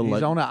 Yeah, a little he's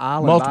late. on an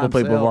island. Multiple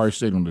by people have himself. already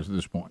signaled us at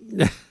this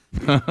point.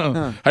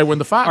 Hey, when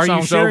the fight Are you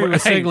song's sure over, he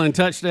was hey, signaling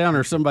touchdown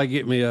or somebody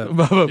get me up?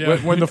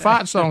 when the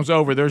fight song's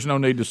over, there's no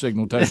need to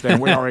signal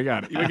touchdown. We already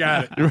got it. We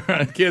got it.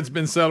 The kid's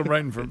been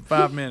celebrating for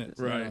 5 minutes.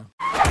 Right.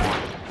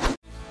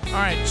 All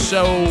right,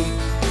 so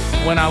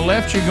when I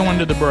left you going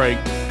to the break,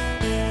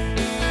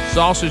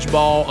 sausage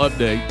ball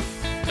update.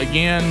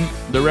 Again,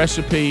 the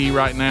recipe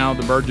right now,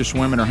 the Burgess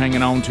women are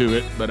hanging on to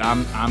it, but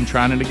I'm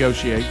trying to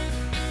negotiate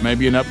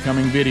maybe an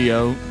upcoming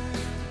video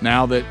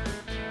now that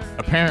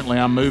apparently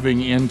I'm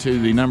moving into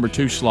the number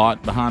 2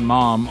 slot behind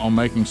Mom on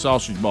making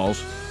sausage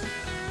balls.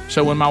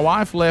 So when my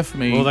wife left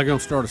me... Well, they're going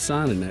to start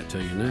assigning that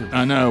to you now.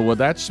 I know. Well,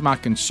 that's my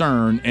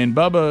concern. And,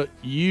 Bubba,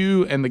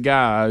 you and the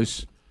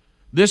guys,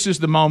 this is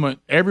the moment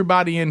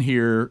everybody in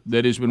here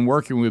that has been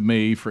working with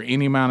me for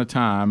any amount of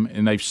time,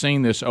 and they've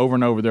seen this over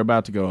and over, they're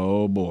about to go,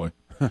 oh, boy.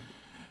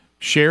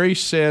 Sherry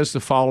says the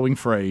following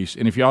phrase,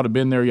 and if y'all had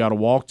been there, y'all had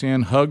walked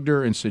in, hugged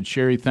her, and said,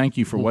 Sherry, thank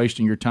you for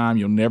wasting your time.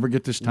 You'll never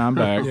get this time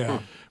back. Yeah.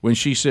 When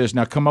she says,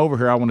 now come over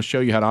here, I want to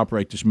show you how to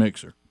operate this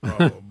mixer.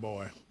 Oh,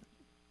 boy.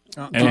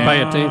 To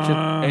pay attention.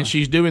 And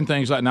she's doing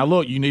things like, now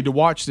look, you need to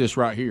watch this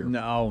right here.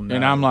 No.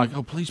 And I'm like,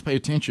 oh, please pay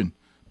attention.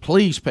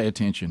 Please pay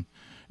attention.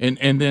 And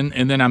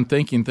then I'm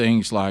thinking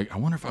things like, I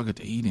wonder if I'll get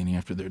to eat any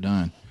after they're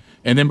done.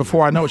 And then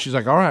before I know it, she's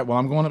like, all right, well,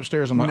 I'm going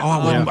upstairs. I'm like,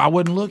 I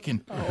wasn't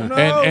looking. Oh, no.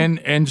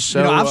 And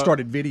so I've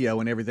started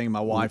videoing everything my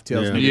wife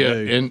tells me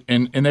to do.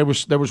 And there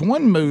was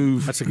one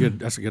move. That's a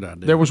good idea.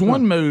 There was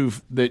one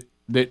move that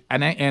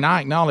and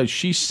I acknowledge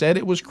she said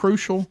it was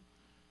crucial,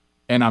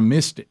 and I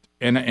missed it.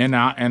 And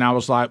I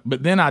was like,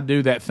 but then I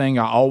do that thing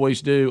I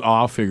always do. Oh,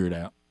 I'll figure it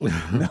out.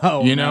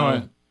 I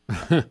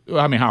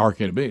mean, how hard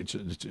can it be?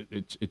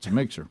 It's a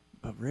mixer.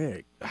 But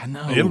Rick, I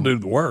know It'll do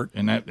the work.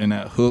 And that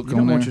hook you on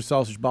don't there. want your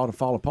sausage ball to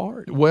fall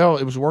apart. Well,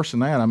 it was worse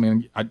than that. I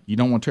mean, you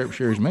don't want to tear up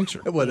Sherry's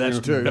mixer. Well, that's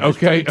true.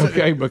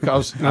 Okay,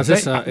 because Now, is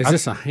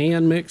this a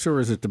hand mixer or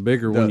is it the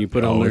bigger one you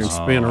put on there and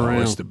spin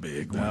around? It's the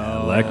big one.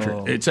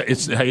 Electric. It's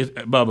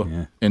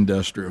Bubba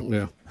industrial.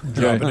 Yeah,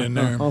 Drop it in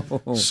there.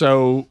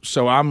 So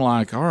I'm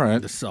like, all right.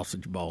 the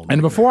sausage ball.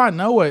 And before I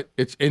know it,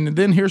 and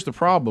then here's the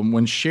problem: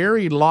 when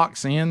Sherry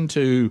locks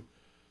into,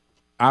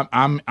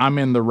 I'm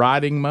in the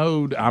writing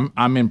mode.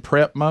 I'm in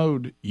prep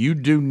mode. You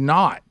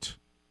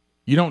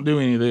don't do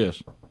any of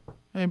this.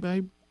 Hey,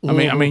 babe. I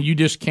mean, you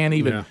just can't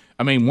even. Yeah.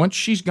 I mean, once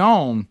she's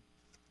gone,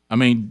 I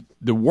mean,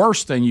 the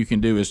worst thing you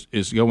can do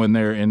is go in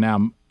there and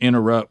now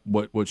interrupt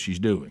what she's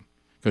doing,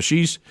 because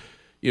she's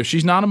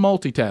not a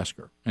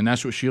multitasker, and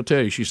that's what she'll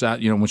tell you. She's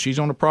out, when she's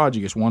on a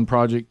project, it's one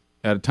project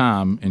at a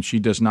time, and she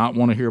does not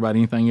want to hear about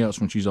anything else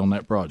when she's on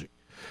that project.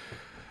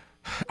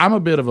 I'm a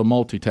bit of a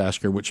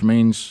multitasker, which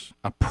means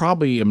I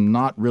probably am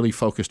not really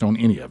focused on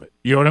any of it.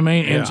 You know what I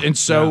mean? And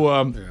so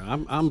I'm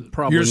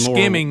probably You're more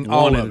skimming one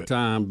all at of a it.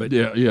 time, but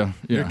yeah.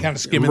 You're kind of I'm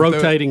skimming through it.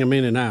 rotating them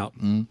in and out.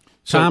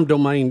 Time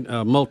domain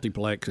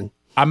multiplexing.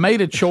 I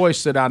made a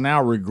choice that I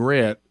now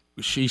regret.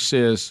 She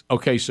says,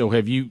 "Okay, so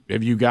have you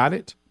got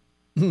it?"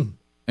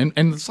 And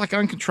it's like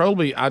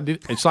uncontrollably. I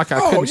did. It's like I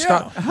couldn't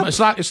stop.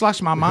 It's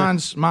like my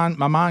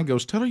mind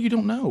goes, "Tell her you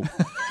don't know."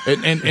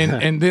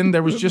 and then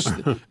there was just,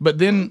 but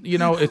then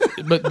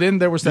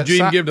there was that. Did you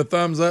even side, give the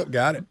thumbs up?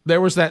 Got it.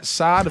 there was that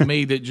side of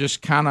me that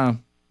just kind of,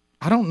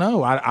 I don't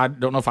know. I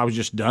don't know if I was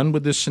just done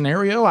with this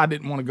scenario. I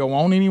didn't want to go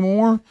on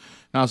anymore. And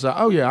I was like,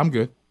 "Oh yeah, I'm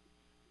good."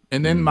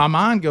 And then my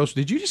mind goes,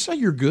 "Did you just say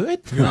you're good?"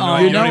 You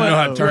don't even know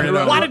how to turn it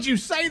on. Why did you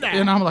say that?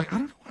 And I'm like, I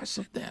don't know why I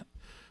said that.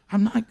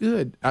 I'm not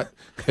good.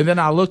 And then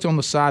I looked on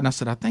the side and I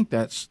said, I think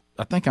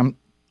I'm,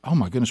 oh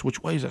my goodness,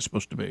 which way is that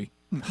supposed to be?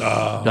 Did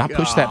I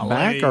push that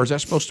back, or is that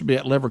supposed to be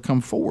that lever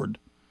come forward?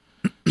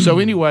 So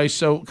anyway,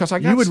 because I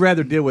got. You would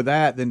rather deal with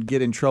that than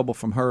get in trouble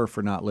from her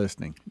for not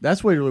listening.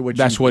 That's really what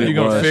That's what it You're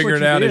going was. to figure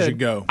it out as you did.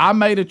 go. I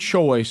made a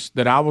choice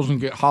that I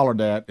wasn't going to get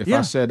hollered at if Yeah.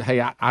 I said,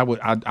 hey,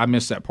 I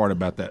missed that part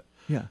about that.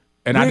 Yeah.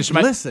 And Rick, I just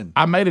made, listen.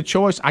 I made a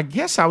choice. I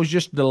guess I was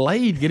just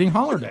delayed getting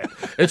hollered at.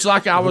 It's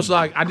like I was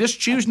like, I just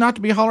choose not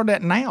to be hollered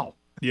at now.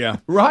 Yeah.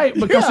 Right?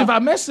 Because if I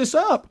mess this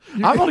up,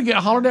 I'm going to get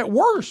hollered at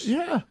worse.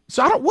 Yeah.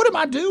 So what am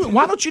I doing?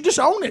 Why don't you just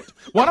own it?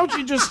 Why don't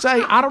you just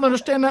say, I don't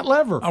understand that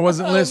lever? I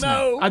wasn't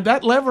listening.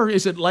 That lever,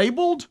 is it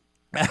labeled?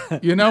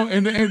 You know,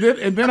 and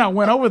then I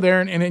went over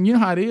there, and you know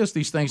how it is,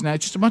 these things now.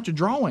 It's just a bunch of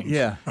drawings.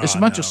 Yeah. It's a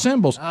bunch of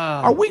symbols.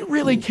 Are we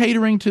really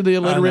catering to the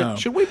illiterate?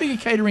 Should we be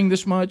catering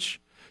this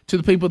much to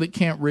the people that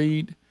can't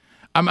read?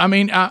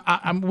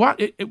 Why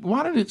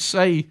did it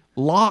say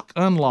lock,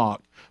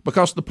 unlock?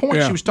 Because the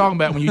point she was talking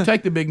about, when you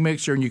take the big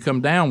mixer and you come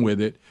down with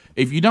it,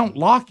 if you don't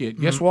lock it,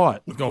 guess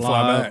what? It's going to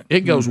fly back.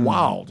 It goes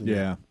wild.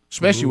 Yeah.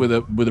 Especially with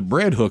a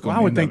bread hook on I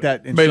would think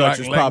that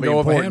instruction's probably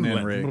important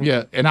in Rick.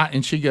 Yeah,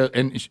 and she goes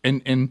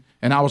and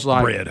I was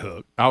like, bread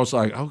hook. I was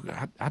like, oh,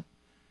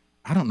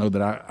 I don't know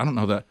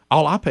that.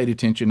 All I paid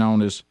attention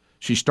on is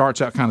she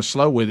starts out kind of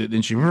slow with it,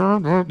 then she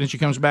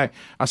comes back.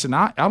 I said,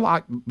 I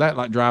like that,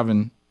 like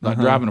driving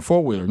a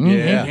four-wheeler.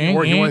 Yeah,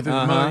 working your way through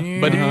the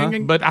money.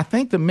 But I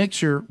think the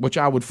mixer, which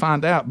I would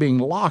find out being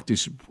locked,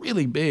 is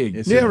really big.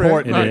 It's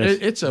important. It is.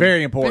 It's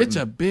very important. It's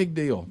a big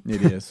deal.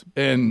 It is.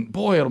 And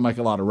boy, it'll make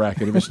a lot of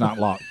racket if it's not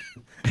locked.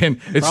 And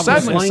it's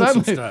Probably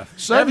suddenly,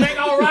 stuff. everything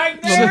all right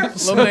there.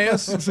 Little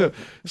mess.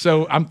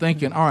 So I'm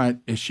thinking, all right,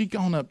 is she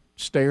going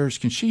upstairs?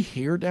 Can she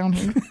hear down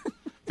here?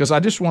 Because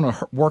I just want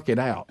to work it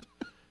out.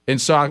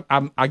 And so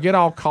I get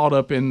all caught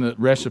up in the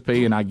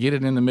recipe, and I get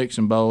it in the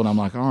mixing bowl, and I'm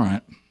like, all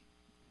right.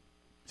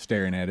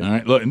 Staring at it. All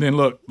right, look, and then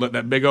look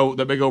that big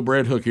old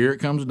bread hook here. It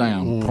comes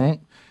down,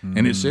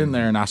 and it's in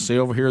there, and I see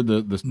over here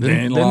then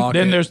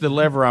there's the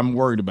lever I'm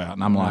worried about,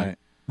 and I'm like,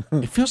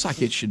 it feels like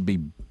it should be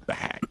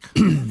back.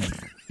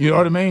 You know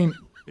what I mean?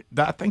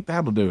 I think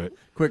that'll do it.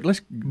 Quick,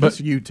 let's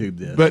YouTube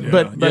this.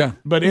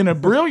 But in a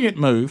brilliant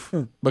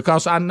move,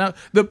 because I know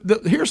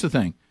here's the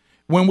thing: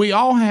 when we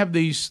all have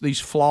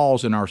these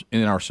flaws in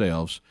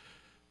ourselves,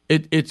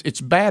 it's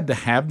bad to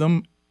have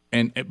them.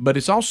 But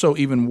it's also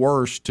even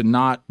worse to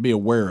not be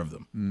aware of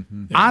them.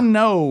 Mm-hmm. Yeah. I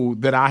know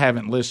that I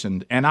haven't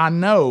listened, and I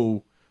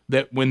know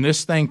that when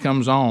this thing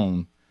comes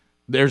on,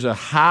 there's a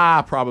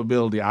high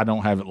probability I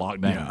don't have it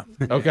locked down.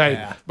 Yeah.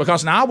 Okay?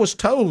 Because now I was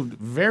told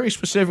very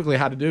specifically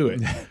how to do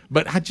it,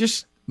 but I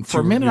just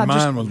for a minute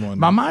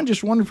my mind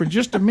just wandered for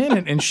just a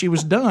minute, and she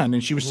was done,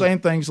 and she was saying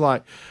things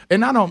like,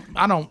 and I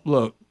don't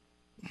look,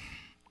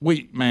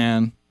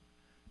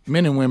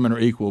 men and women are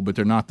equal, but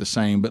they're not the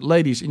same. But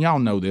ladies, and y'all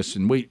know this,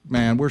 and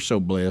we're so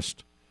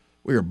blessed.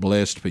 We are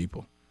blessed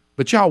people.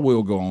 But y'all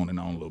will go on and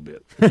on a little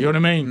bit. You know what I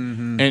mean?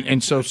 Mm-hmm.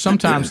 And so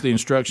sometimes the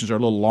instructions are a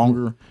little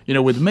longer. You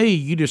know, with me,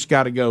 you just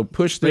got to go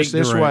push this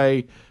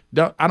way.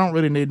 I don't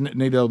really need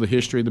to know the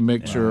history of the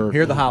mixer. Yeah.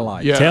 Hear the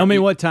highlights. Yeah. Tell me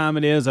what time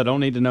it is. I don't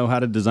need to know how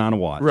to design a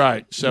watch.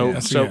 Right.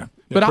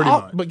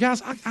 But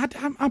guys, I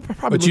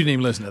probably. But you didn't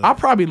even listen to that. I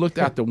probably looked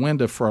out the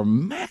window for a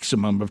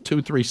maximum of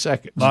 2-3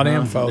 seconds. A lot of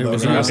info, though.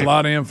 That's a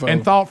lot of info.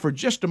 And thought for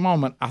just a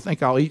moment, I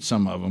think I'll eat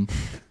some of them.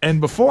 And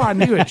before I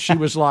knew it, she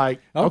was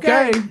like,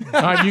 "Okay,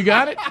 all right, you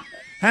got it."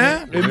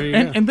 Huh?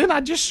 And then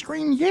I just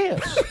screamed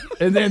yes.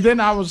 And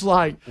then I was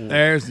like, you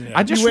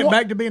went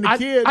back to being a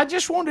kid. I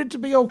just wanted it to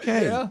be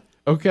okay. Yeah.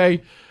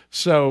 Okay.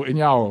 So, and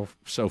y'all are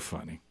so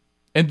funny.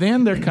 And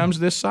then there comes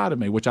this side of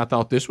me, which I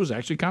thought this was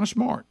actually kind of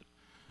smart.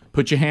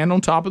 Put your hand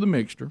on top of the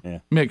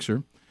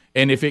mixer,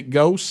 and if it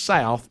goes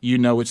south, you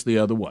know it's the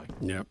other way.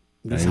 Yep.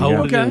 Just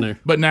hold it in there.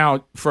 But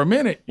now, for a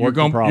minute, you're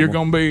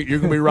gonna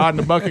be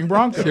riding the bucking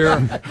bronco. Sure.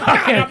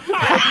 Hang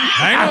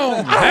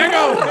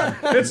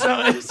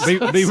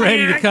on. Be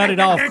ready to cut it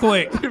off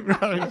quick.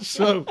 Right.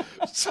 So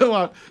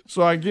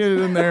I get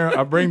it in there.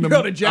 I bring the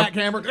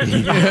jackhammer.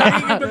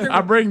 I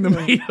bring the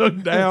meat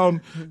hook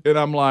down, and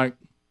I'm like,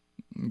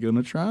 I'm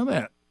gonna try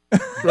that.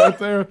 Right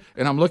there,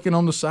 and I'm looking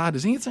on the side.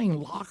 Is anything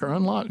lock or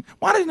unlock?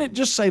 Why didn't it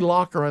just say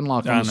lock or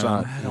unlock on the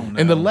side? I don't know.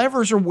 And the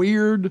levers are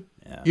weird,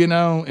 you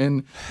know.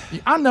 And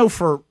I know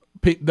for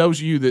those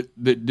of you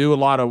that do a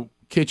lot of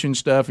kitchen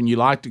stuff and you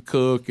like to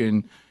cook,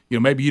 and you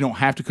know maybe you don't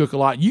have to cook a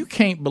lot. You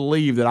can't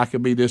believe that I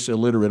could be this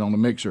illiterate on the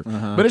mixer,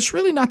 but it's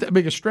really not that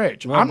big a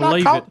stretch. Well, I'm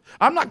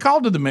not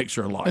called to the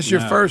mixer a lot. That's your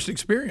first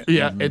experience.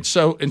 Yeah, and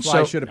so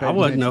I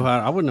wouldn't know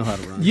how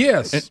to run.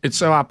 Yes, and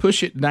so I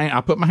push it down.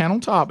 I put my hand on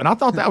top, and I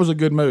thought that was a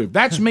good move.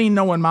 That's me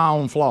knowing my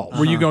own flaws.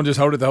 Were you going to just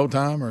hold it the whole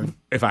time, or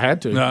if I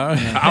had to? No,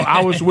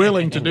 I was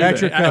willing to do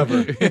that. That's your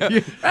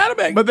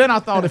cover. But then I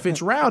thought if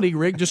it's rowdy,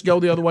 Rick, just go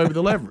the other way with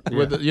the lever.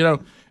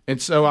 And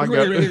so I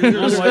go. One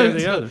way or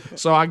the other.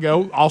 So I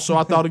go. Also,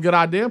 I thought a good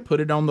idea. Put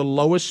it on the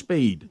lowest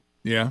speed.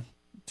 Yeah.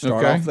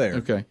 Start off there.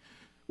 Okay.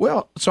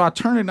 Well, so I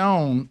turn it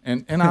on,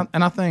 and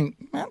I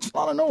think, man, it's a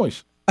lot of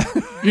noise.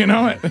 You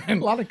know,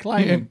 and a lot of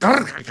clanging.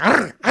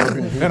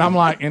 And I'm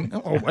like,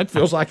 it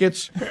feels like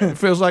it's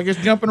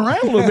jumping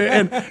around a little bit.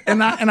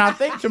 And I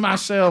think to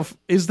myself,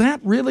 is that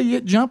really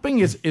it jumping?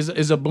 Is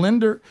a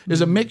blender,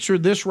 is a mixer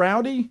this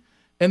rowdy?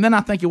 And then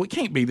I think it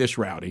can't be this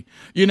rowdy,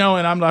 you know.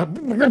 And I'm like,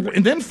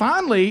 and then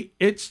finally,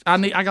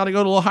 I got to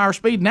go to a little higher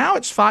speed. Now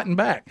it's fighting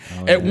back.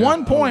 At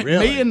one point,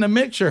 me and the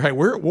mixer, hey,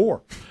 we're at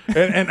war,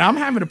 and I'm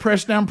having to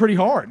press down pretty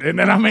hard. And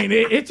then I mean,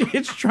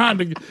 it's trying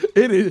to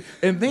it is,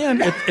 and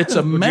then it's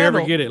a metal. You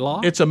ever get it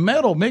locked? It's a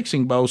metal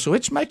mixing bowl, so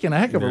it's making a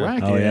heck of a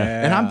racket. Oh,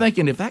 yeah. And I'm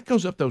thinking if that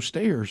goes up those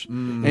stairs,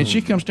 and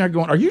she comes down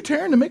going, "Are you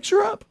tearing the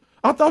mixer up?"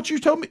 I thought you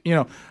told me.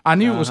 I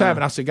knew it was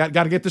happening. I said, got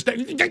to get this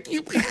thing.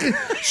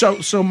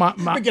 So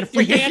my get a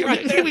free hand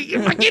right there.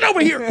 Get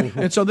over here.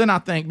 And so then I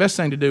think best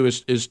thing to do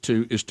is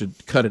to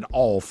cut it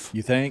off.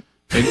 You think?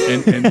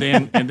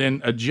 And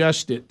then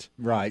adjust it.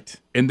 Right.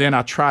 And then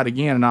I tried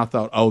again, and I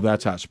thought, oh,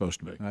 that's how it's supposed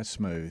to be. That's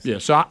smooth. Yeah.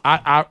 So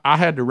I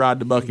had to ride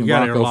the Bucking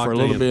got it Bronco for a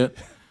little bit.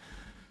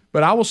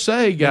 But I will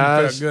say,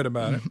 guys, felt good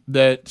about it.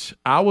 that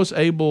I was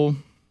able.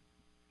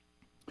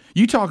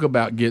 You talk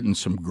about getting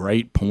some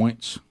great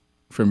points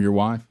from your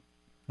wife.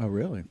 Oh,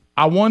 really?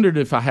 I wondered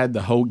if I had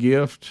the whole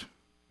gift.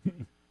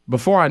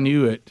 Before I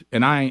knew it,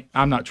 and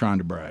I'm not trying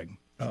to brag.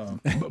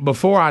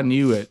 Before I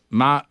knew it,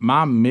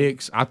 my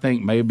mix I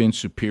think may have been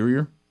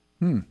superior.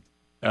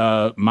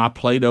 My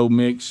Play-Doh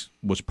mix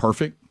was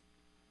perfect,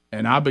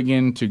 and I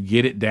began to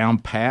get it down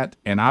pat,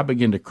 and I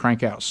began to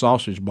crank out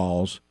sausage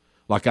balls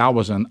like I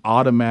was an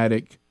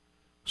automatic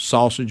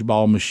sausage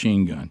ball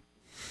machine gun.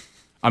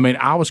 I mean,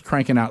 I was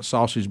cranking out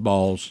sausage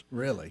balls.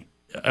 Really?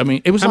 I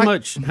mean, it was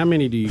How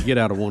many do you get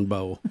out of one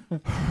bowl?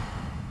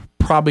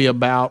 probably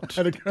about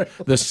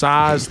the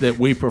size that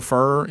we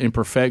prefer in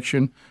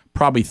perfection,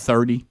 probably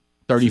 30,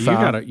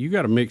 35. You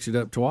got to mix it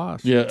up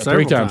twice. Yeah,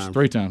 several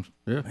three times.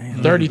 Yeah.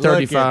 30, Look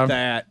 35.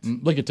 at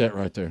that. Look at that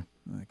right there.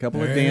 A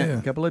couple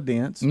of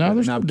dents. No,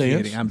 there's no I'm dents.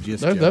 kidding. I'm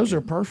just those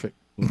are perfect.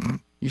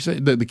 You say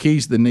the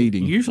key's the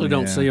kneading. You usually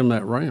don't see them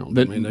that round.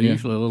 I mean, they're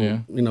usually a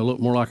little, look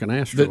more like an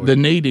asteroid. The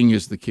kneading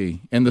is the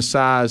key, and the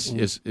size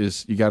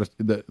is you got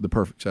the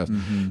perfect size.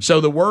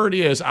 So the word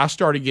is, I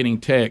started getting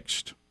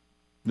text.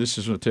 This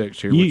is a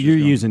text here. You're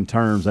using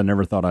terms I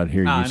never thought I'd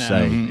hear you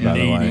say. By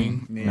the way,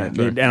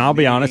 and I'll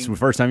be honest, the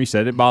first time you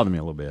said it, bothered me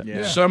a little bit.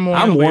 Yeah. Someone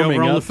I'm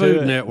warming on up the Food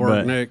to it, Network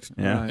but- next.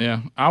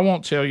 Yeah. I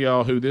won't tell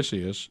y'all who this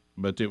is,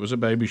 but it was a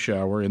baby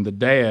shower, and the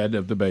dad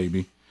of the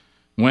baby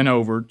went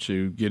over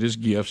to get his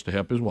gifts to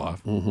help his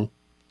wife.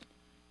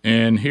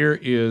 And here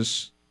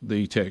is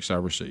the text I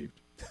received.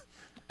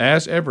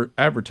 As ever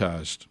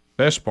advertised,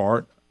 best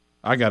part,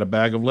 I got a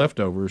bag of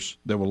leftovers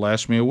that will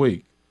last me a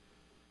week.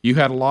 You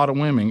had a lot of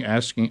women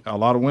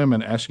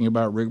asking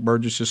about Rick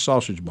Burgess's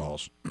sausage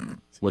balls,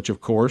 which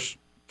of course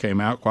came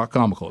out quite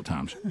comical at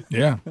times.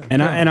 Yeah.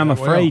 And I'm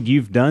afraid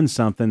you've done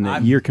something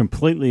that you're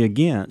completely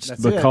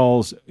against,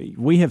 because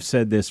we have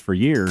said this for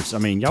years. I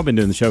mean, y'all been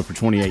doing the show for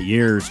 28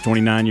 years,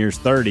 29 years,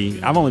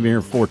 30. I've only been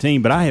here for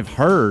 14, but I have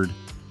heard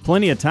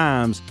plenty of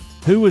times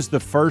who was the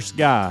first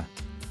guy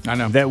I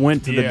know that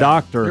went to the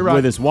doctor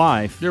with his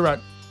wife. You're right.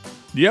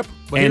 Yep.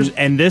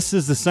 And this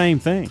is the same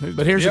thing.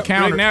 But here's the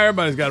counter. Now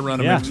everybody's got to run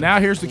a mix. Now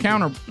here's the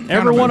counter.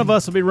 Every one of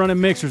us will be running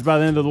mixers by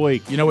the end of the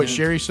week. You know what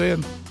Sherry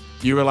said?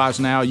 You realize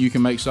now you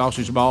can make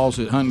sausage balls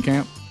at hunting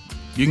camp?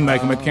 You can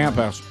make them at Camp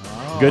House.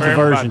 Good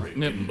diversion. Rick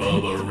and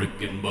Bubba,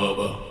 Rick and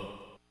Bubba.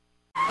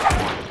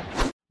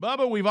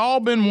 Bubba, we've all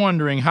been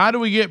wondering, how do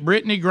we get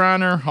Brittany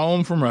Griner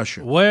home from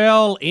Russia?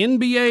 Well,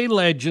 NBA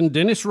legend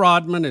Dennis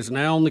Rodman is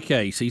now on the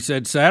case. He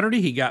said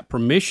Saturday he got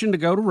permission to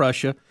go to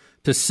Russia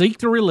to seek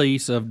the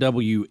release of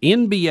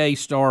WNBA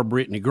star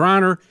Brittany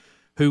Griner,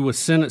 who was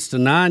sentenced to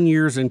 9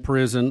 years in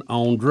prison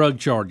on drug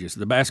charges.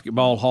 The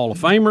Basketball Hall of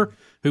Famer,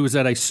 who was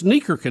at a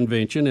sneaker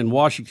convention in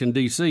Washington,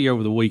 D.C.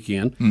 over the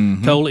weekend,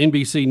 told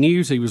NBC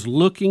News he was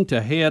looking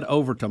to head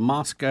over to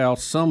Moscow at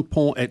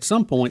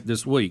some point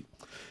this week.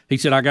 He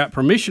said, I got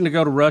permission to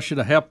go to Russia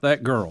to help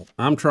that girl.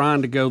 I'm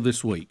trying to go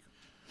this week.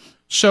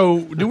 So,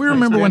 do we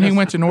remember when he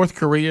went to North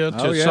Korea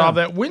to solve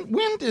that?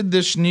 When did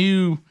this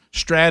new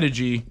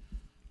strategy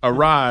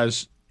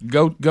arise?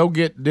 Go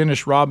get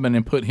Dennis Rodman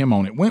and put him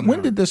on it.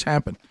 When did this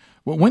happen?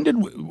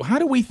 How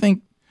do we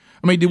think?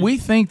 I mean, did we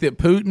think that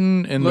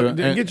Putin and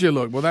get you a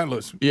look? Well, that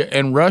looks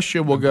and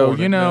Russia will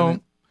go?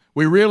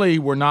 We really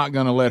were not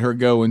going to let her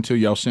go until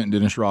y'all sent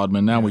Dennis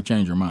Rodman. Now we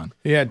change our mind.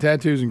 He had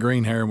tattoos and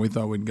green hair, and we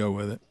thought we'd go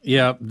with it.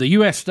 Yeah, the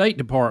U.S. State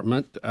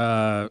Department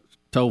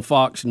told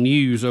Fox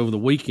News over the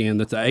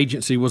weekend that the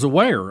agency was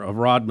aware of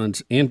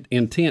Rodman's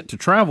intent to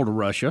travel to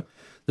Russia.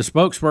 The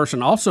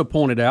spokesperson also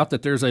pointed out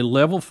that there's a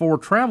level 4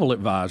 travel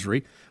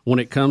advisory when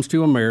it comes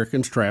to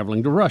Americans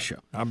traveling to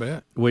Russia. I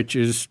bet. Which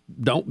is,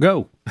 don't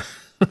go.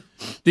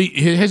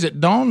 Has it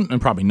dawned, and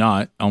probably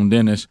not on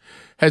Dennis,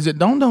 has it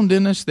dawned on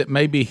Dennis that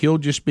maybe he'll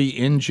just be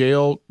in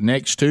jail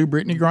next to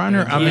Brittany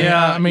Griner?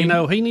 I mean,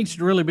 he needs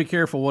to really be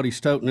careful what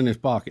he's toting in his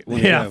pocket. When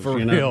he lives, for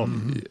you real.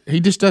 know? He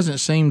just doesn't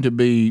seem to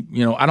be,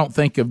 I don't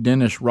think of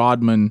Dennis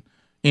Rodman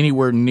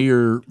anywhere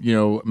near,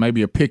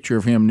 maybe a picture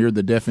of him near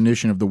the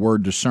definition of the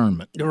word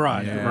discernment.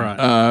 Right.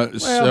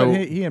 Well,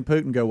 he and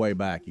Putin go way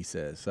back, he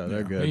says, so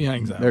they're good. He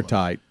hangs out They're with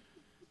tight.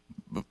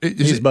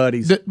 He's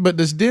buddies. But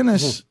does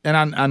Dennis, and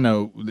I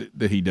know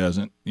that he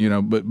doesn't,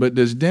 but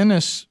does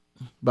Dennis,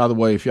 by the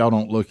way, if y'all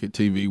don't look at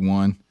TV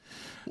One,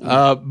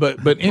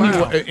 but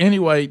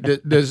anyway,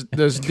 does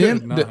Dennis,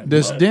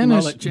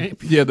 Mullet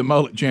champion. Yeah, the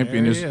mullet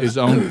champion is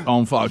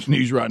on Fox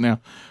News right now,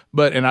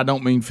 and I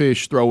don't mean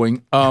fish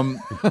throwing.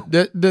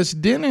 Does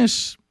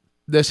Dennis,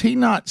 does he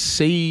not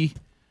see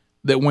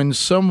that when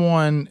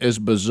someone as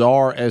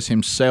bizarre as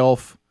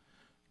himself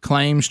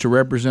claims to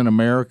represent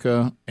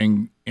America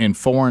in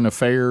foreign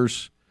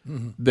affairs,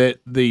 that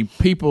the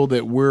people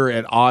that we're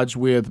at odds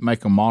with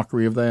make a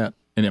mockery of that,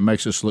 and it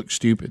makes us look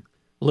stupid.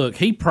 Look,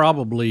 he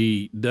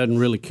probably doesn't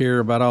really care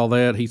about all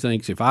that. He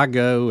thinks if I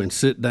go and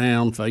sit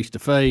down face to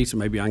face,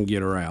 maybe I can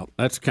get her out.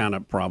 That's kind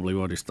of probably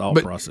what his thought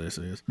process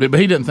is. But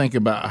he doesn't think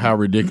about how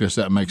ridiculous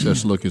that makes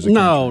us look as a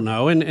country.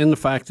 No, and the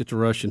fact that the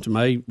Russians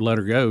may let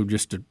her go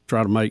just to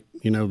try to make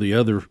the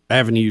other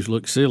avenues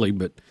look silly,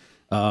 but.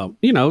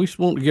 He's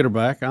wanting to get her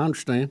back. I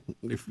understand.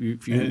 If you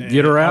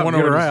get her out,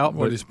 get her out.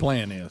 What his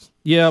plan is.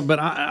 Yeah, but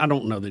I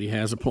don't know that he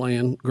has a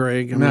plan,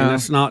 Greg. I mean,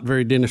 that's not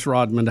very Dennis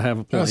Rodman to have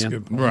a plan. That's a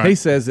good point. Right. He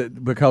says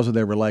that because of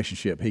their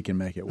relationship, he can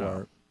make it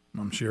work.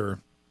 I'm sure.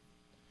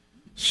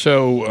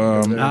 So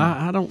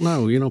I don't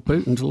know.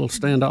 Putin's a little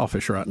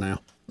standoffish right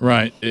now.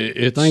 Right.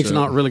 Things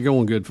not really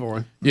going good for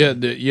him.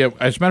 Yeah.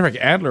 As a matter of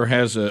fact, Adler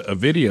has a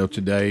video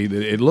today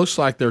that it looks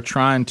like they're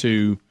trying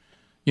to,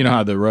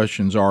 how the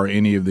Russians are,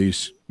 any of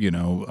these,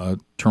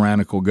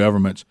 tyrannical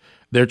governments.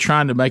 They're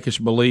trying to make us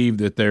believe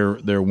that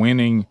they're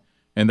winning,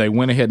 and they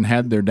went ahead and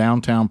had their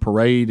downtown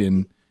parade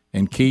in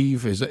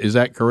Kyiv. Is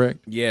that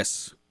correct?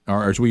 Yes.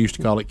 Or as we used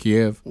to call it,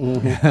 Kiev.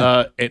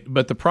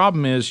 But the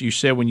problem is, you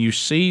said when you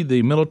see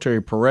the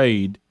military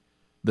parade,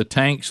 the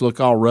tanks look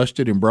all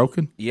rusted and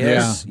broken.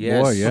 Yes.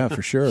 Boy, yeah,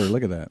 for sure.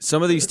 Look at that.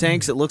 Some of these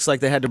tanks, it looks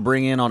like they had to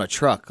bring in on a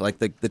truck. Like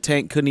the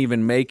tank couldn't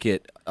even make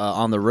it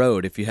on the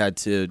road if you had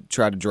to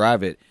try to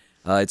drive it.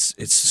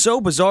 It's so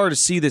bizarre to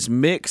see this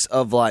mix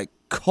of like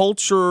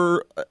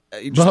culture,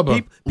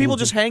 people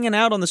just hanging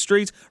out on the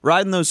streets,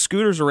 riding those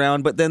scooters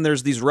around. But then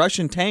there's these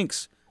Russian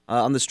tanks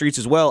on the streets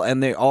as well,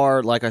 and they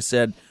are, like I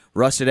said,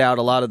 rusted out.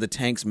 A lot of the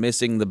tanks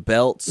missing the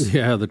belts.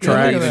 Yeah, the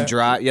tracks.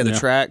 The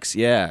tracks.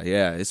 Yeah,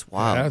 it's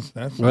wild.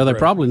 That's well, they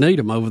probably need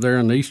them over there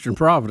in the Eastern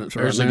Providence.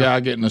 There's right a now. guy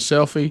getting a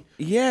selfie.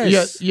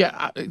 Yes.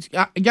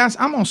 Guys,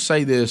 I'm gonna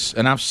say this,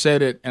 and I've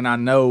said it, and I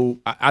know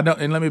I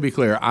don't. And let me be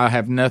clear, I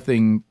have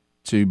nothing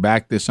to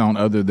back this on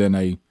other than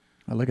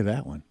look at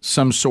that one.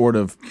 Some sort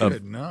of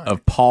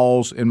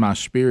pause in my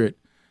spirit.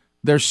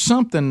 There's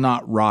something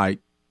not right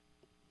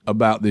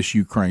about this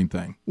Ukraine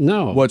thing.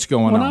 No. What's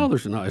going on?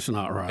 No, it's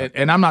not right.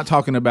 And I'm not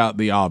talking about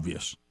the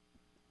obvious.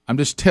 I'm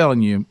just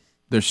telling you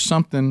there's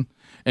something,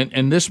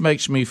 and this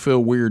makes me feel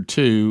weird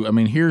too. I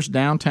mean, here's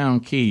downtown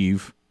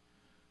Kyiv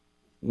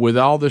with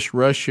all this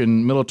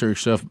Russian military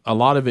stuff, a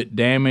lot of it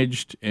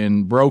damaged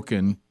and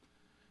broken,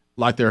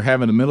 like they're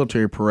having a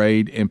military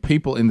parade, and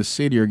people in the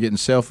city are getting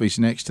selfies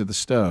next to the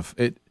stuff.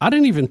 I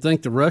didn't even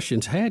think the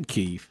Russians had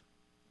Kyiv.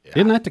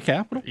 Isn't that the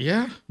capital?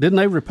 Yeah. Didn't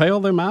they repel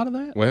them out of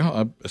that?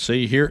 Well,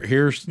 see,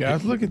 here's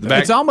look at that.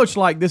 It's almost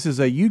like this is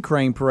a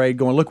Ukraine parade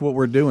going, look what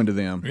we're doing to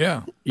them.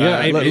 Yeah.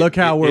 Look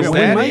how we're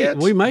winning.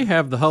 We may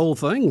have the whole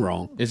thing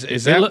wrong.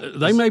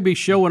 They may be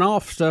showing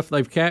off stuff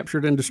they've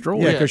captured and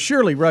destroyed. Yeah, because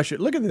surely Russia,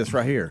 look at this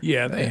right here.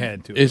 Yeah, they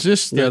had to. Is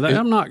this?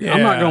 I'm not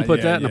going to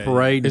put that in a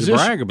parade to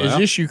brag about. Is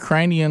this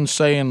Ukrainians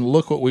saying,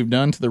 look what we've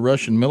done to the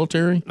Russian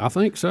military? I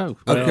think so.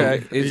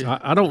 Okay.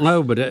 I don't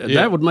know, but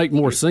that would make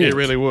more sense. It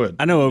really would.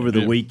 I know over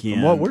the weekend,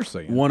 from what we're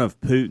seeing, one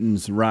of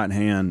Putin's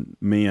right-hand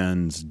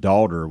men's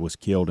daughter was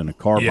killed in a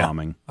car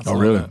bombing. Oh,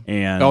 really?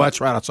 And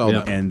that's right. I saw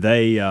that.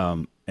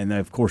 And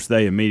of course,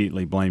 they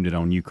immediately blamed it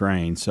on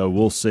Ukraine. So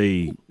we'll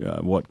see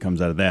what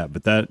comes out of that.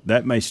 But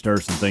that may stir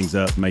some things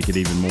up, make it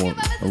even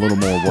a little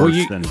more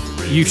worse than.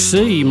 You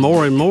see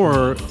more and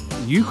more,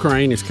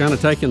 Ukraine is kind of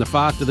taking the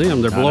fight to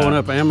them. They're blowing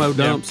up ammo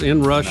dumps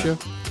in Russia.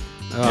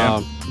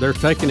 They're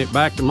taking it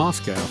back to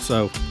Moscow.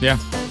 So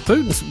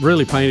Putin's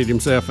really painted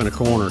himself in a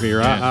corner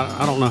here.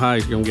 I don't know how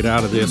he's going to get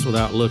out of this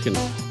without looking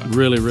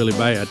really, really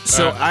bad.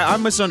 So I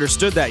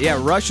misunderstood that. Yeah,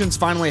 Russians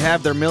finally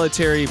have their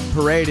military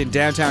parade in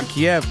downtown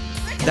Kiev.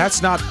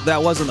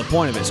 That wasn't the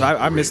point of it. So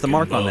I missed the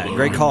mark on that.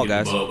 Great call,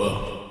 guys.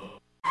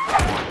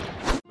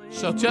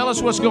 So tell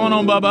us what's going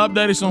on, Bubba.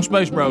 Update us on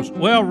Space Bros.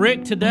 Well,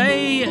 Rick,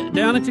 today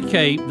down at the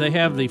Cape, they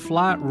have the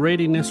Flight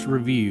Readiness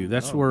Review.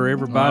 That's where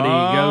everybody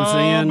goes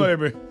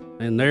in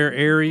in their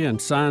area and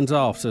signs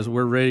off, says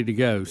we're ready to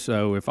go.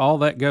 So if all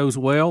that goes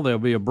well, there'll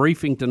be a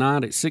briefing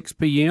tonight at 6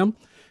 p.m.,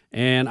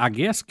 and I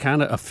guess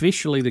kind of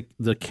officially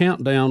the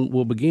countdown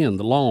will begin,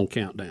 the long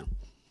countdown.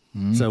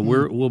 Mm-hmm. So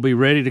we'll be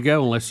ready to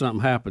go unless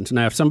something happens.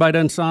 Now, if somebody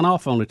doesn't sign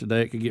off on it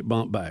today, it could get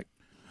bumped back.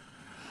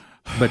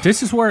 But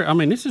this is where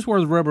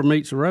the rubber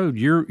meets the road.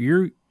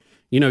 You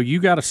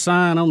got a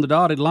sign on the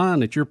dotted line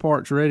that your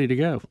part's ready to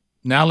go.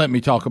 Now let me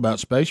talk about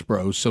Space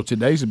Bros. So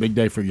today's a big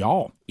day for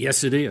y'all.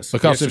 Yes, it is.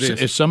 Because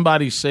if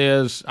somebody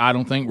says, I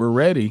don't think we're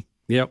ready.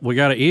 Yep, we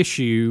got an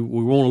issue.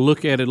 We want to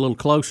look at it a little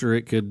closer.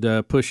 It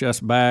could push us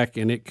back,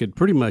 and it could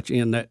pretty much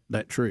end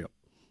that trip.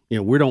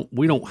 We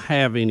don't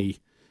have any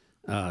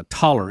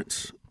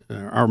tolerance.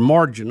 Our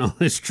margin on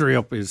this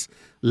trip is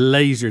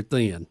laser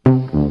thin.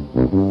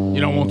 You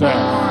don't want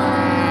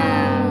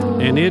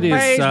that. And it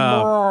is,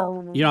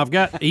 I've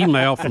got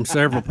email from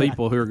several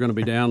people who are going to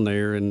be down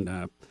there,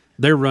 and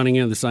they're running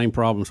into the same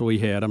problems we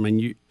had. I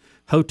mean,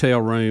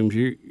 hotel rooms,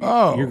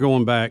 you're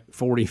going back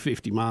 40,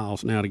 50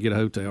 miles now to get a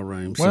hotel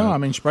room. Well, so I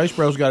mean, Space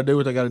Bros got to do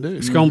what they got to do.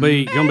 it's going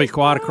to be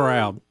quite a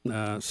crowd.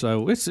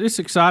 So it's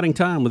exciting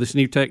time with this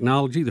new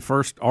technology, the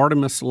first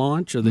Artemis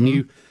launch of the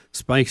new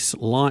space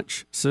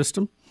launch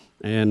system,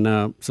 and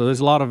so there's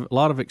a lot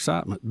of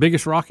excitement.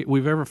 Biggest rocket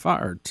we've ever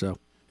fired. So.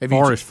 As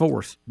far as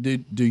force.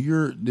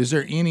 Is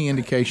there any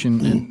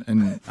indication,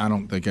 and I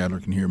don't think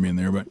Adler can hear me in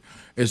there, but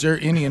is there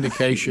any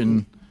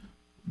indication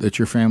that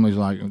your family's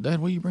like,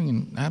 Dad, what are you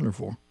bringing Adler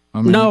for?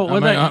 I mean,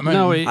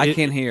 I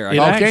can't hear.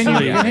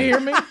 Can you hear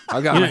me?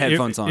 I got my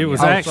headphones on. It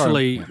was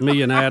actually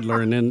me and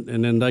Adler, and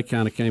then they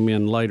kind of came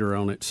in later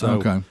on it.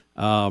 So, okay.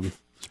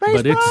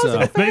 But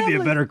it's maybe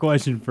a better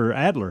question for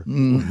Adler.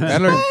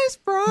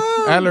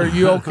 Adler,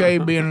 you okay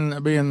being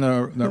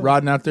the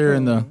riding out there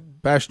in the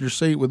passenger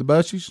seat with the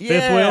buses? Yeah,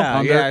 fifth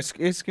wheel? Yeah,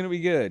 it's going to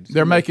be good.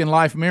 They're making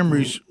life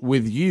memories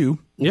with you.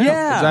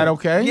 Yeah. Is that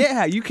okay?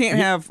 Yeah, you can't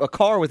have a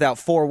car without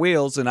four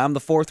wheels, and I'm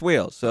the fourth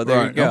wheel. So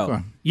there you go.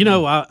 Okay. You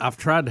know, I've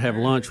tried to have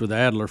lunch with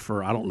Adler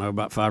for, I don't know,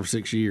 about 5 or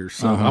 6 years.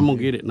 So I'm going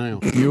to get it now.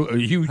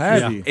 You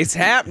have. It's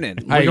happening.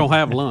 We're going to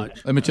have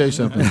lunch. Let me tell you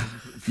something.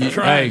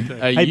 Hey,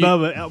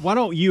 Bubba, why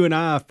don't you and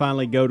I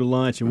finally go to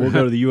lunch and we'll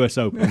go to the U.S.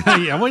 Open?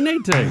 Yeah, we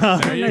need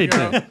to. We need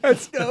to.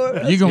 Let's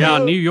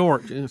go. New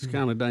York, it's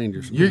kind of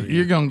dangerous.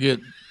 You're going to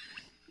get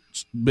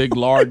big,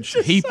 large,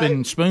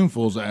 heaping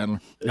spoonfuls, Adler.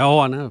 Oh,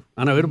 I know.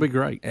 It'll be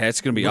great. Yeah,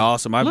 it's going to be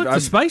awesome. The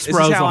Space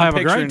Bros will have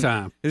a great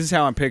time. This is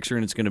how I'm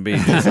picturing it's going to be.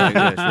 Just like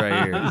this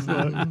right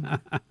here.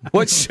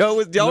 What show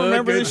is? Y'all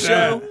remember this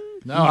show?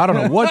 No, I don't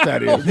know what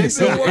that is.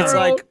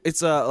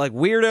 It's like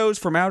Weirdos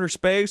from Outer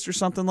Space or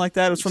something like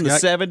that. It was from the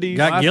 70s.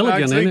 Got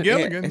Gilligan in it.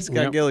 Yeah, it's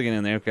got Gilligan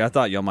in there. Okay, I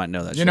thought y'all might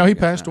know that. You know, he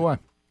passed away.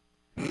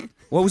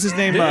 What was his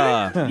name?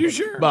 You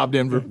sure? Bob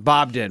Denver.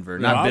 Bob Denver,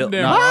 not Bill.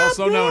 Denver,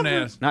 also known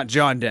as. Not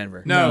John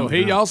Denver. No,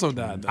 he also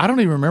died. Though. I don't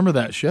even remember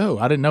that show.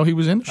 I didn't know he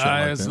was in the show.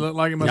 It looked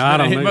like it must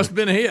have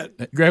been a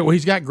hit. Great. Well,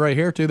 he's got gray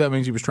hair too. That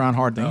means he was trying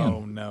hard to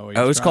Oh end. no!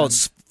 It's called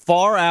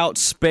Far Out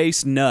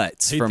Space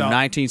Nuts from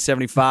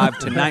 1975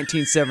 to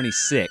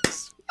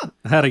 1976.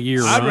 Had a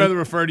year. I'd rather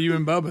refer to you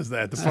and Bubba as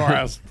that. The Far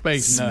Out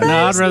Space Nuts.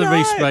 No, I'd rather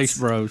be Space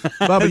Bros.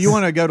 Bubba, you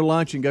want to go to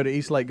lunch and go to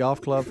East Lake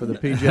Golf Club for the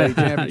PGA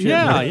Championship?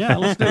 Yeah,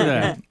 let's do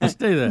that. Let's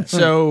do that.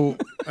 So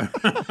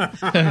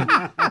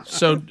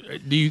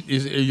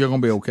you're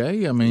going to be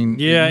okay? I mean,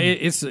 yeah,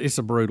 it's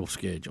a brutal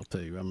schedule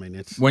too. I mean,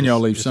 it's when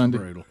y'all leave Sunday.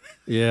 Brutal.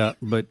 Yeah,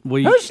 but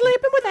who's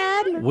sleeping with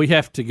Adler? We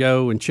have to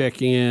go and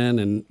check in,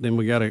 and then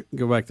we got to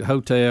go back to the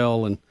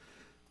hotel, and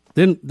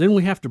then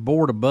we have to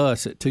board a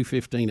bus at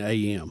 2:15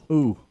 a.m.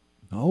 Ooh.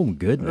 Oh,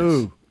 goodness.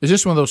 Ooh. Is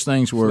this one of those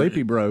things where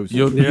Sleepy Bros?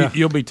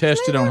 You'll be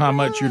tested on how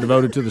much you're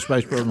devoted to the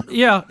space program?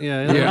 Yeah.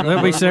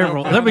 There'll be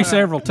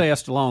several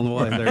tests along the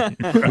way there.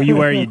 Will you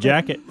wear your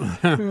jacket?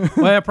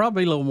 Well,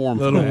 probably a little warm.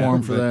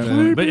 Warm for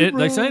that. But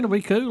they say it'll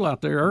be cool out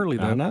there early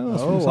though. I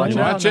know. Watch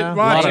A out.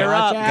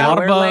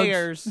 lot of bugs.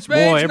 Layers.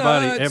 Boy,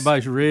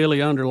 everybody's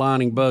really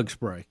underlining bug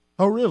spray.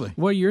 Oh, really?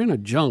 Well, you're in a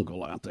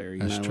jungle out there.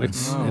 That's know. true.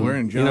 It's, we're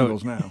in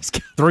jungles now.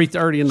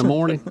 3:30 in the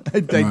morning.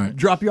 They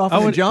drop you off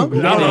in the jungle?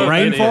 No, the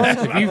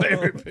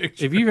rainforest.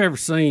 If you've ever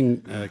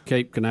seen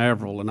Cape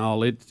Canaveral and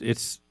all,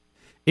 it's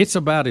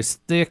about as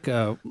thick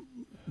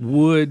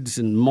woods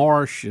and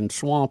marsh and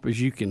swamp as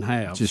you can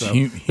have. Just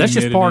that's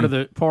just part of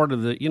the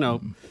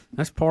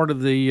that's part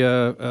of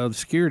the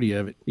security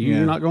of it.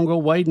 You're not going to go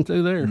wading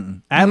through there.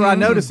 Adler, I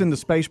noticed in the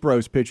Space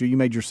Bros picture you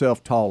made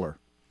yourself taller.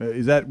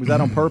 Was that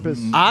on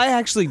purpose? I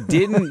actually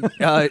didn't.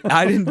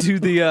 I didn't do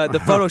the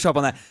Photoshop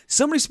on that.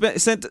 Somebody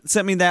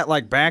sent me that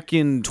like back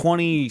in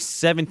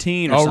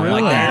 2017 or something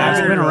really? like that.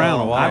 It's been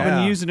around a while. I've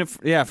been using it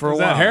for a while.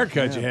 That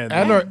haircut you had.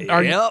 Adler,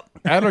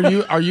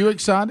 are you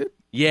excited?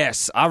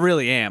 Yes, I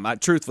really am.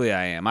 Truthfully,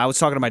 I am. I was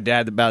talking to my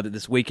dad about it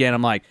this weekend.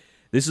 I'm like,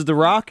 this is the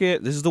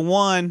rocket. This is the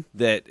one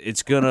that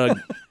it's gonna.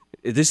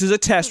 This is a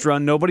test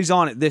run. Nobody's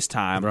on it this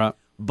time. Right.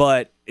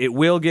 But it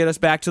will get us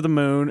back to the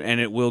moon,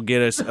 and it will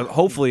get us,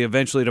 hopefully,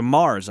 eventually to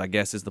Mars, I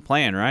guess is the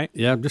plan, right?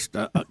 Yeah, just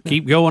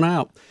keep going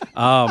out.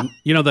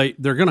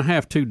 They're going to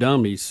have 2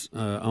 dummies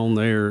on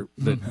there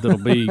that'll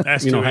be,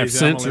 have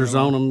sensors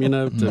on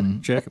them,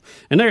 to check them.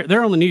 And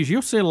they're on the news.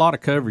 You'll see a lot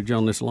of coverage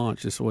on this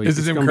launch this week. Is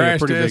it them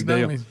crash test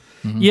dummies?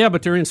 Yeah,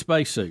 but they're in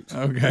spacesuits.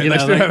 Okay, they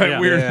still have that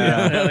weird.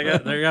 Yeah,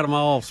 they got them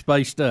all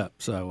spaced up.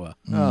 So,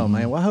 oh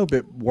man, well I hope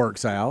it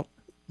works out.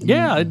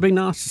 Yeah, it'd be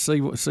nice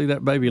to see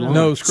that baby launch.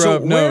 No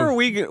scrub. So where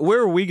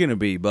are we going to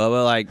be,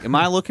 Bubba? Like, am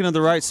I looking at the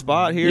right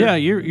spot here? Yeah,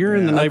 you're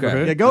in the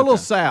neighborhood. Yeah, go a little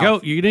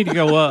south. You need to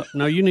go up.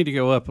 No, you need to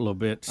go up a little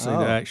bit to see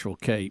the actual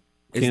Cape.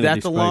 Is Kennedy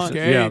that the launch?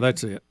 Yeah,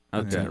 that's it.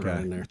 Okay.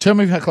 Right in there. Tell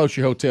me how close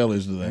your hotel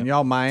is to that. And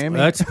y'all Miami?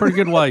 That's a pretty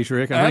good ways,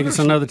 Rick. I think it's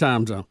another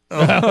time zone.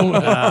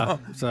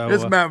 So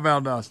It's Mount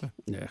Valdosta.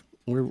 Yeah,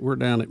 we're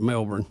down at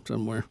Melbourne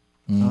somewhere.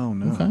 Oh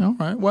no. Okay, all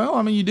right. Well,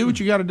 I mean, you do what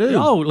you got to do.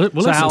 Oh,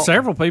 listen,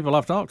 several people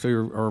I've talked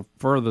to are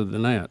further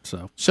than that.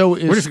 So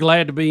we're just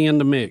glad to be in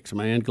the mix,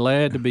 man.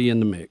 Glad to be in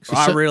the mix.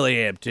 I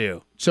really am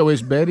too. So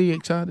is Betty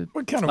excited?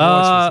 What kind of voice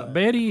was that?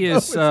 Betty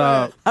is.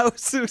 I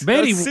was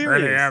Betty,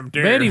 serious.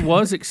 Betty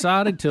was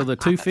excited till the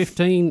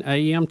 2:15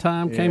 a.m.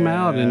 time came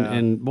out,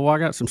 and boy, I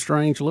got some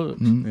strange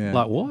looks.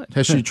 Like what?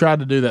 Has she tried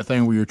to do that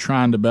thing where you're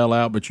trying to bail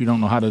out, but you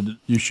don't know how to?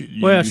 You She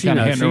kind of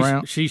knows hand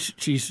around.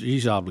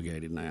 she's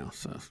obligated now,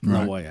 so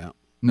no way out.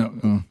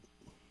 No.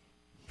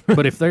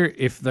 But if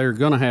they're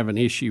going to have an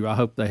issue, I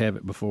hope they have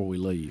it before we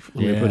leave.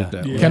 Let me put it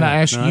that way. Can I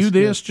ask you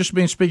this? Just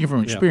speaking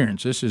from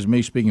experience. This is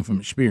me speaking from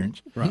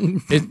experience. Right.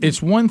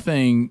 It's one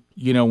thing,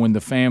 when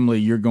the family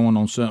you're going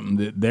on something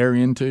that they're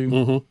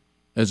into,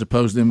 as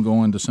opposed to them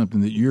going to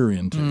something that you're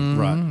into.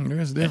 Right.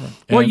 That's different.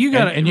 Well, you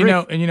got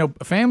to,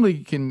 a family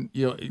can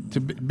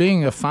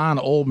being a fine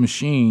old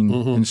machine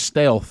and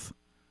stealth.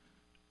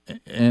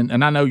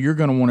 And I know you're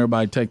going to want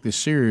everybody to take this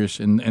serious,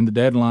 and the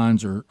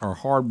deadlines are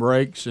hard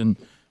breaks, and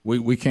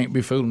we can't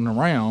be fooling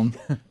around.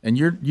 And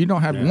you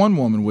don't have one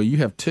woman, you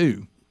have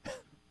two.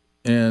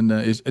 And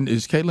is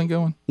Caitlin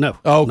going? No.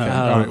 Oh, okay. No.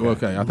 All right. Well,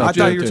 okay. I thought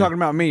you were talking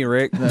about me,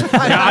 Rick.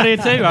 I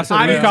did too. I said,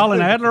 "Are you calling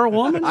Adler a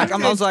woman?" I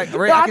was like,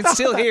 Rick, I can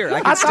still hear.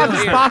 I thought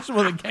it's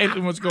possible that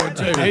Caitlin was going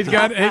too. He's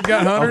got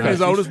Hunter and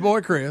his oldest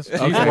boy, Chris.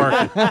 He's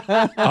working.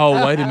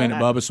 Oh, wait a minute,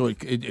 Bubba. So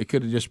it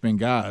could have just been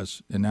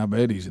guys, and now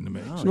Betty's in the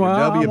mix. Well,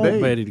 I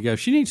want Betty to go.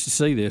 She needs to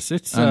see this.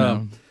 It's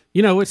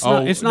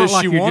it's not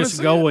like you're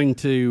just going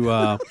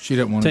to she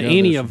doesn't want to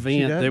any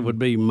event that would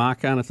be my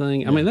kind of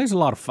thing. I mean, there's a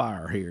lot of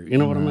fire here. You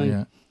know what I mean?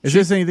 Yeah. Is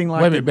this anything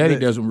like? Wait a minute, Betty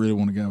doesn't really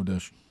want to go,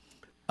 does she?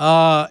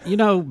 Betty.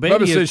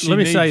 Let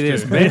me say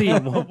this: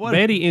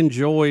 Betty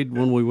enjoyed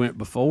when we went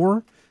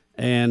before,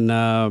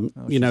 and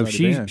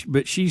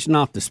she's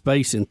not the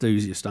space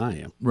enthusiast I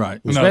am.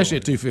 Right, especially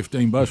at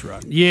 2:15 bus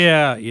ride.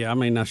 Yeah. I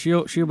mean, now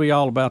she'll be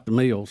all about the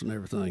meals and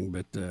everything,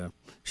 but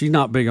she's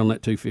not big on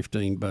that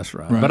 2:15 bus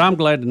ride. Right. But I'm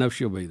glad to know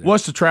she'll be there.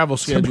 What's the travel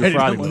schedule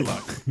Friday look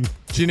like?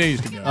 She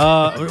needs to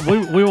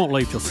go. We won't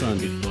leave till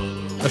Sunday.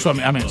 That's what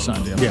I meant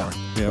Sunday.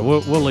 Yeah,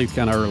 we'll leave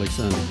kind of early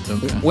Sunday.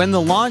 Okay. When the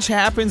launch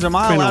happens, am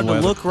I allowed to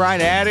look right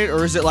at it,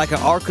 or is it like an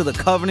Ark of the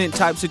Covenant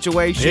type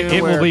situation?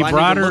 It will be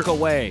brighter. Look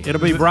away.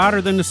 It'll be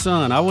brighter than the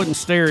sun. I wouldn't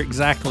stare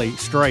exactly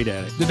straight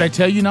at it. Did they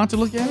tell you not to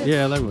look at it?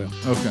 Yeah, they will.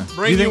 Okay.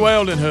 Bring your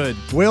Weldon hood.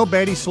 Will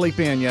Betty sleep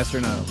in? Yes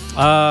or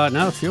no?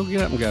 No, she'll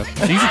get up and go.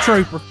 She's a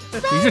trooper.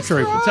 She's a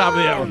trooper. Top of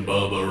the hour.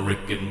 Bubba,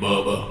 Rick and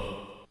Bubba.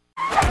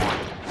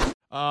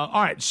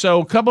 All right, so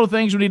a couple of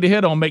things we need to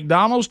hit on.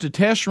 McDonald's to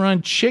test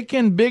run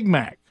Chicken Big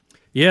Mac.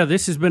 Yeah,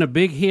 this has been a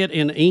big hit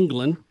in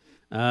England.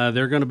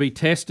 They're going to be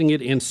testing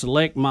it in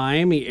select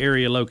Miami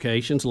area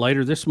locations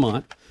later this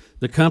month.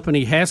 The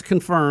company has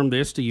confirmed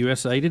this to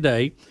USA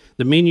Today.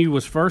 The menu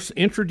was first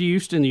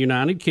introduced in the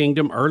United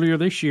Kingdom earlier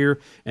this year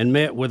and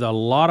met with a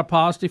lot of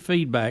positive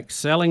feedback,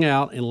 selling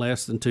out in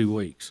less than 2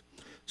 weeks.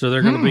 So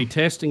they're going to be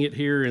testing it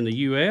here in the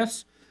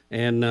U.S.,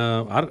 and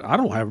I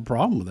don't have a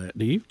problem with that.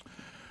 Do you?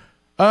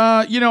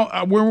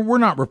 We're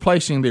not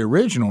replacing the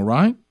original,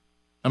 right?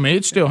 I mean,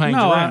 it still hangs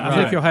around. I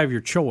think you'll have your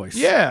choice.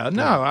 Yeah,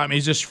 no. I mean,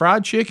 is this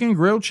fried chicken,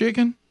 grilled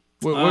chicken?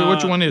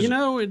 Which one is it?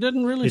 It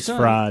doesn't really It's say.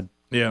 fried.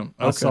 Yeah, okay.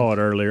 I saw it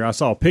earlier. I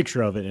saw a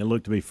picture of it, and it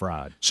looked to be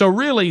fried. So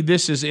really,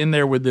 this is in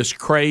there with this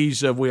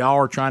craze of we all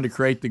are trying to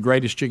create the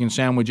greatest chicken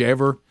sandwich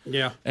ever.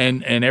 Yeah.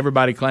 And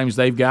everybody claims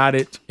they've got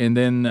it. And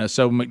then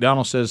so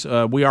McDonald's says,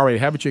 we already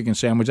have a chicken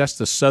sandwich. That's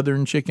the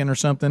Southern chicken or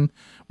something,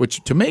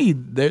 which to me,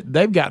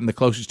 they've gotten the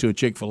closest to a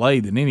Chick-fil-A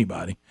than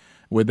anybody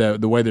with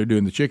the way they're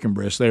doing the chicken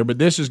breast there. But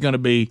this is going to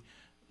be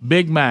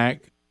Big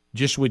Mac,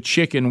 just with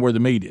chicken where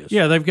the meat is.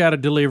 Yeah, they've got a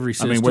delivery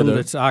system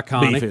that's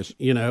iconic, beef is.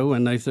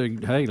 And they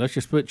said, hey, let's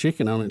just put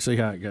chicken on it and see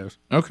how it goes.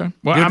 Okay.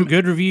 Well,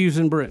 good reviews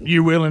in Britain.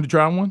 You willing to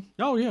try one?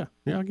 Oh, yeah.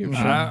 Yeah, I'll give it a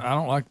shot. I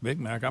don't like the Big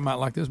Mac. I might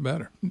like this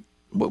better.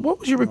 What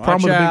was your big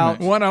problem with Big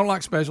Mac? One, I don't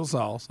like special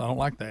sauce. I don't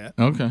like that.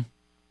 Okay.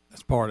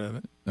 That's part of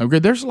it. Okay,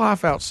 there's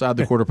life outside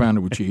the quarter pounder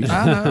with cheese.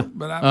 I know,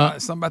 but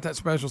something about that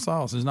special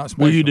sauce is not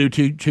special. Will you do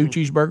two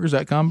cheeseburgers,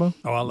 that combo?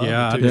 Oh, I love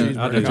Yeah, the two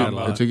I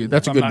cheeseburgers. do.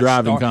 That's a good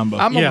driving combo.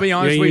 I'm going to be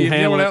honest with you. You know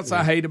handle what it. else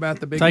I hate about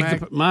the Big Take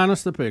Mac?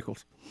 minus the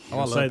pickles. I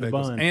love Say the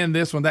pickles. bun. And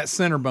this one, that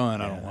center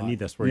bun, I don't like. I knew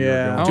that's where Yeah. you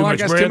were I going. don't Too like much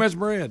that's bread? too much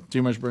bread.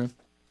 Too much bread.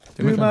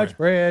 Too much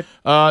bread.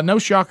 No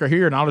shocker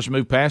here, and I'll just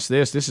move past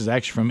this. This is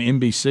actually from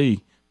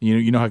NBC.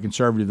 You know how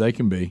conservative they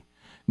can be.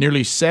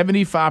 Nearly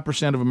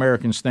 75% of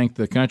Americans think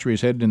the country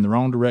is headed in the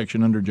wrong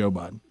direction under Joe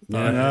Biden.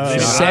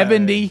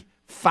 75%.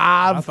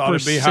 I thought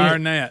it'd be higher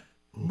than that.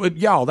 But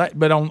y'all,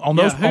 on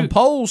those on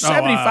polls,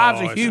 75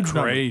 is a huge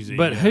number. Crazy.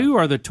 But who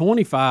are the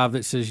 25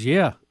 that says,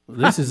 yeah,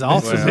 this is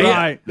awesome?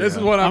 Right. This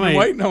is what I've been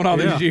waiting on all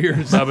these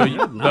years.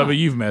 Bubba,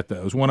 you've met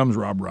those. One of them's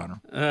Rob Reiner.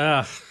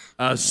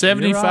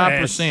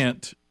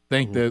 75%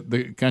 think that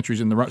the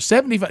country's in the wrong.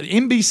 75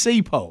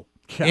 NBC poll.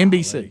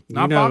 NBC,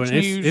 not Fox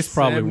News. It's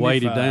probably 75.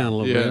 weighted down a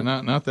little bit.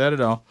 Yeah, not that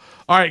at all.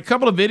 All right, a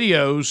couple of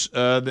videos.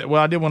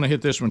 I did want to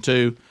hit this one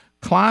too.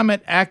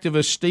 Climate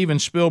activist Steven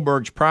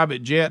Spielberg's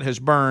private jet has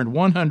burned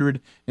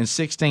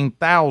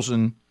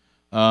 116,000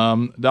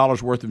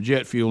 dollars worth of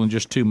jet fuel in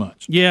just 2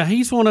 months. Yeah,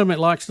 he's one of them that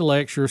likes to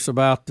lecture us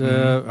about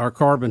our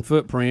carbon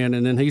footprint,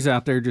 and then he's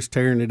out there just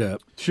tearing it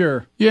up.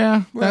 Sure.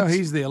 Yeah. Well,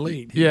 he's the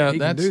elite. He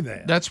can do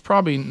that. That's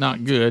probably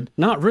not good.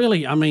 Not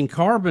really. I mean,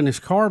 carbon is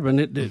carbon.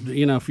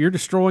 If you're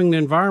destroying the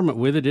environment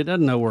with it, it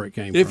doesn't know where it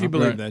came from. If you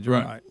believe that, you're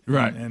right.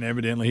 Right. And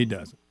evidently he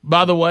doesn't.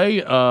 By the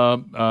way,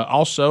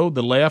 also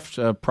the left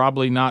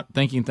probably not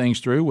thinking things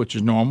through, which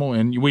is normal,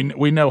 and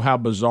we know how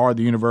bizarre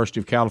the University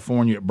of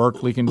California at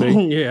Berkeley can be.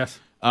 Yes.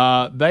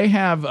 They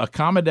have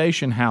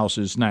accommodation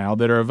houses now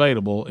that are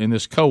available in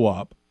this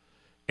co-op,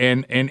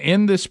 and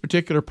in this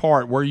particular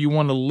part where you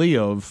want to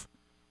live,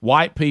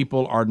 white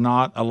people are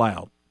not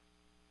allowed.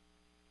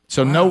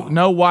 So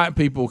no white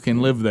people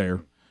can live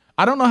there.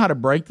 I don't know how to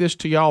break this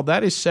to y'all.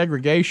 That is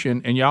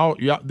segregation, and y'all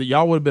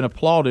would have been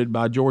applauded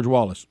by George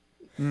Wallace.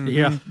 Mm-hmm.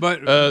 Yeah,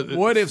 but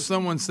what if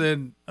someone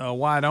said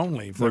white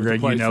only? Well,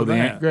 Greg, you know the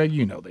answer. Greg,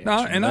 you know the answer.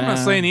 No, and I'm not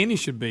saying any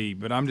should be,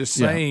 but I'm just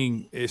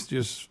saying it's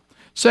just.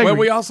 Well,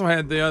 we also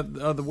had the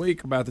other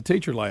week about the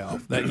teacher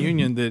layoff. That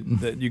union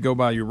that you go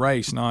by your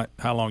race, not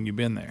how long you've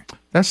been there.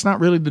 That's not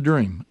really the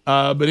dream.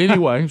 But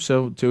anyway,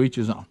 so to each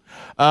his own.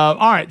 All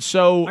right,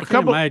 so I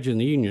can't imagine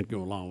the union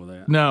go along with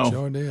that. No.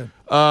 Sure did.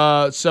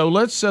 So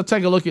let's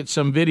take a look at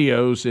some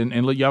videos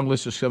and let young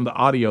listeners some of the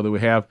audio that we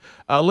have.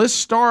 Let's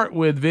start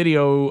with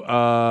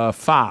video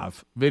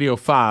 5. Video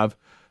 5.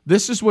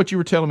 This is what you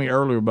were telling me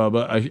earlier,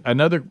 Bubba.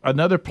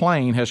 Another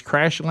plane has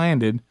crash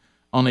landed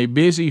on a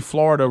busy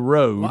Florida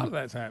road. A lot of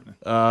that's happening.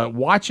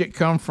 Watch it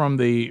come from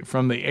the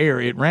air.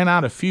 It ran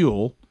out of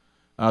fuel.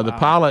 The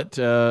pilot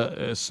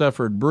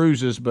suffered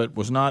bruises but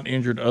was not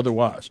injured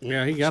otherwise.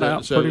 Yeah, he got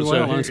out pretty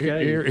well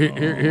unscathed.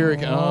 Here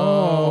it comes.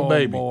 Oh,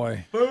 baby.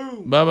 Boy.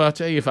 Boom. Bubba, I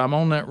tell you, if I'm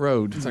on that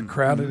road. It's a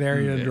crowded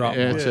area to drop.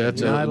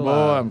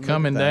 Boy, I'm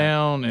coming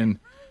down, and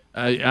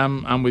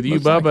I'm with you,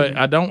 Bubba.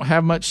 I don't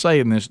have much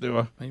say in this, do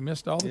I? He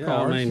missed all the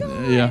cars. I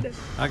mean,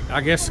 I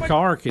guess the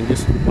car can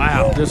just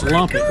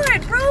lump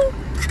it. Bro.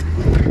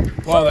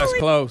 Wow, that's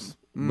close.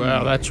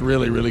 Well, that's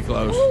really, really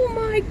close. Oh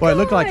my God. Well, it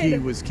looked like he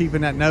was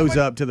keeping that nose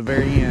up to the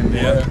very end.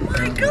 Yeah. Oh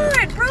my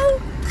God, bro.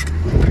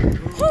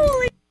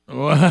 Holy.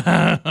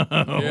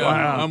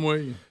 Wow. I'm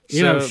with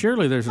you.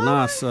 Surely there's a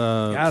nice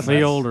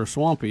field or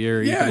swampy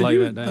area you can lay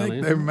that down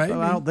in.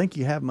 Well, I don't think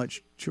you have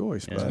much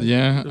choice. But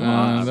Yeah.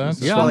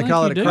 that's why they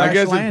call it a crash I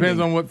guess landing. it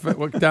depends on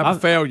what type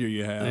of failure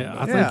you have. Yeah,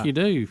 I think you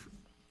do.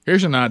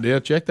 Here's an idea.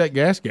 Check that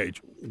gas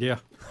gauge. Yeah.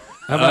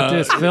 How about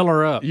this? Fill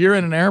her up. You're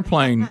in an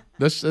airplane.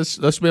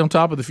 Let's be on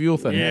top of the fuel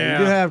thing. Yeah,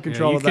 you do have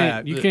control of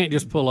that. You can't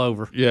just pull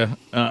over. Yeah.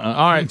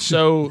 All right.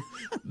 So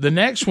the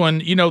next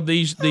one,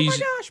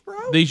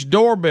 these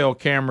doorbell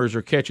cameras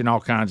are catching all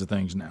kinds of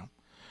things now,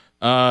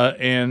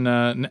 and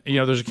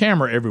there's a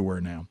camera everywhere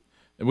now.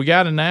 We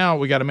got a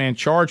man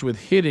charged with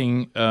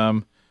hitting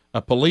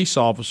a police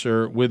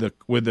officer with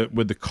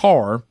the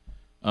car.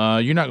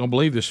 You're not going to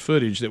believe this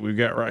footage that we've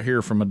got right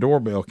here from a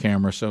doorbell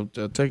camera. So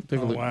take a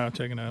look. Wow,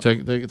 checking out.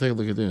 Take a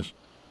look at this.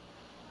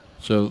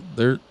 So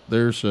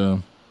there's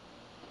So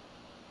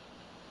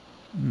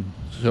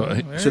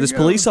this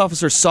police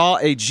officer saw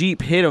a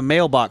Jeep hit a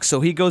mailbox,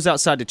 so he goes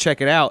outside to check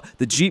it out.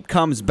 The Jeep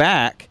comes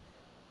back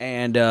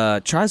and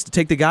tries to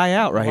take the guy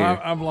out right here.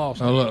 I've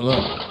lost. Oh,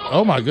 look.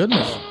 Oh, my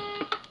goodness.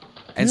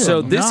 And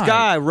so this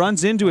guy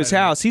runs into his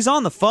house. He's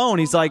on the phone.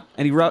 He's like,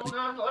 and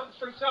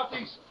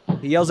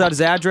he yells out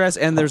his address,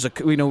 and there's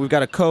we've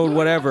got a code,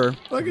 whatever.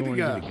 Look at the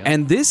guy.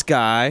 And this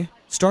guy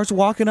starts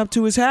walking up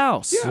to his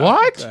house. Yeah.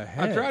 What?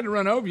 I tried to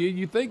run over you.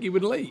 You'd think he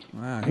would leave.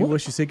 Wow, he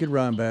wishes he could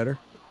run better.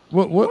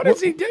 What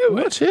does he do?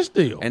 What's his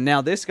deal? And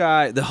now this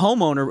guy, the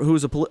homeowner,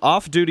 who's a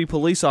off-duty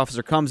police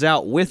officer, comes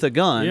out with a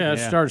gun. Yeah, it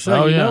starts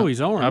saying,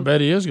 he's armed. I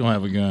bet he is going to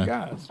have a gun.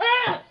 Guys.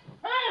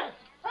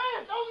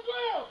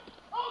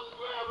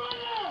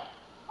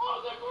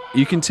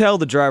 You can tell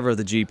the driver of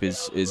the Jeep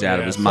is out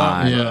of his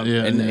mind.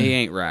 And he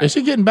ain't right. Is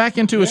he getting back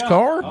into his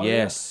car?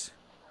 Yes.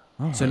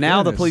 So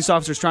now the police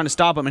officer's trying to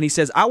stop him, and he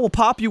says, I will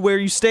pop you where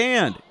you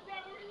stand.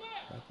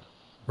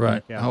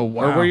 Right. Oh,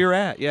 wow. Or where you're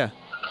at, yeah.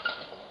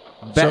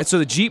 So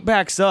the Jeep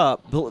backs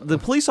up. The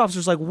police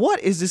officer's like, what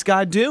is this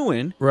guy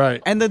doing?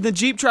 Right. And then the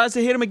Jeep tries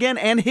to hit him again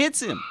and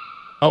hits him.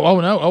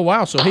 Oh no. Oh,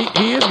 wow. So he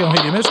is going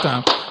to hit him this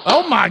time.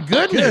 Oh, my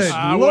goodness.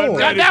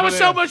 That was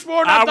so much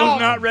more than I thought. I was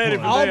not ready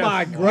for Oh, this.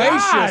 my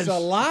gracious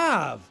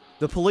alive.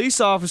 The police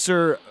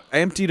officer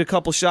emptied a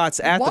couple shots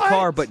at the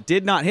car but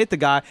did not hit the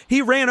guy.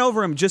 He ran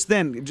over him just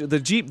then. The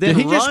Jeep then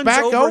Did he just runs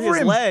back over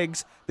his him?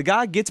 legs. The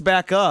guy gets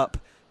back up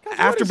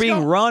after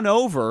being run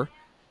over,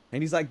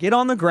 and he's like, get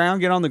on the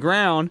ground, get on the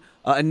ground.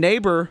 A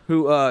neighbor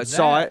who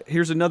saw it,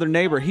 here's another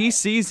neighbor, he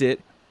sees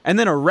it, and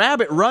then a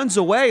rabbit runs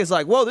away. It's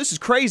like, whoa, this is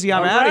crazy,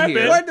 I'm out of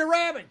here. Where'd the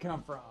rabbit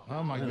come from?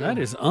 Oh, my goodness. That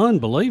is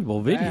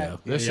unbelievable video.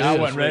 I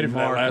wasn't ready for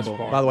that last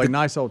part. By the way,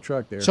 nice old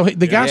truck there. So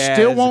the guy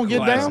still won't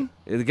get down?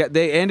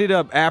 They ended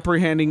up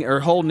apprehending or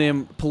holding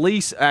him.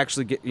 Police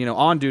actually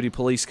on-duty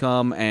police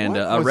come and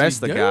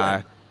arrest the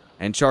guy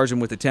and charge him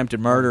with attempted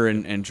murder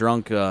and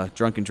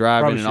drunken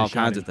driving and all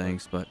kinds of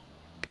things. But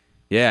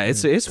Yeah,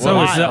 it's So is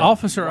the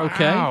officer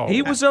okay? Wow.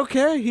 He was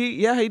okay. He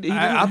didn't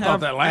I have thought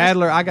that last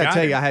Adler, I got to guy-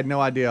 tell you, I had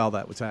no idea all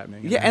that was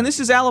happening. Yeah, and this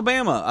is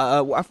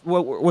Alabama.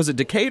 What was it,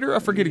 Decatur? I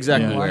forget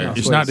exactly where.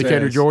 It's not what it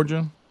Decatur, says.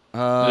 Georgia.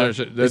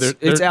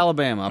 It's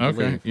Alabama, I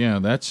believe. Okay, yeah,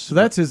 that's So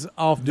that's his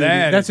off-duty.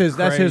 That That's is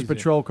his crazy.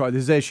 patrol car.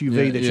 This SUV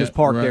Yeah, that's yeah, just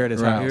parked right, there at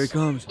his right. house. Here he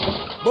comes.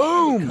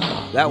 Boom!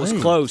 That was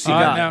close. He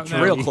got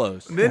now, real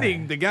close.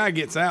 Then the guy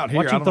gets out here.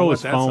 Watch I him don't know throw what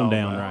his that's all phone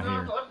down about.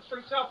 right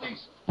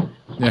here.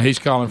 Yeah, he's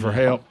calling for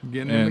help.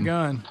 Getting in the And-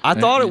 gun. I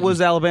thought it was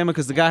Alabama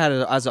because the guy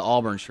has an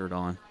Auburn shirt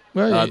on.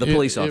 Well, The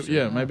police officer.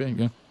 Yeah, maybe.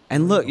 Yeah.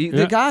 And look,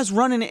 the guy's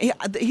running.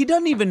 He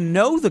doesn't even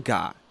know the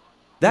guy.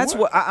 That's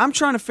what I'm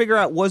trying to figure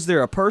out. Was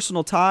there a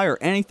personal tie or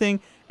anything?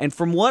 And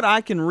from what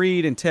I can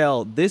read and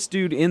tell, this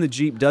dude in the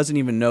Jeep doesn't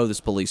even know this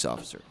police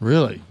officer.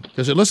 Really?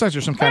 Because it looks like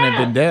there's some kind of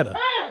vendetta.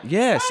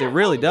 Yes, it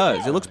really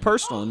does. It looks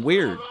personal and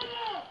weird.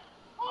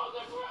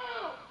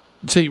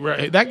 See,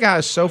 that guy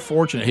is so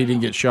fortunate he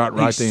didn't get shot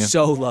right then. He's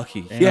so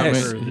lucky. I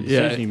Yes.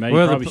 mean,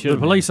 Well, the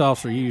police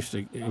officer used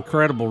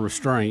incredible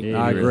restraint.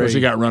 Yeah, I Of agree. course, he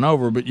got run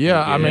over, but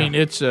I mean,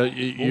 it's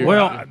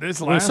Well,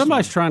 this when last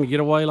somebody's trying to get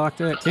away like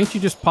that, can't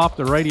you just pop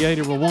the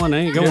radiator with one?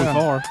 They ain't going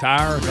far.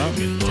 Tire or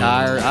something.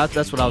 Tire.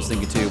 That's what I was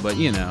thinking too. But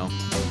Yeah,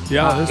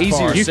 this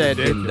easier part. said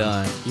than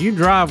done. You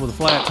drive with a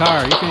flat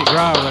tire. You can't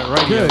drive with that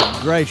radiator.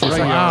 Good gracious.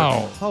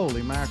 Wow.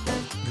 Holy mackerel.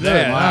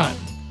 That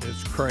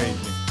is crazy.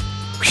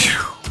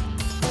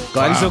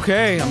 Glad he's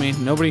okay. I mean,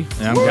 nobody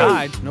I'm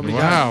died. Nobody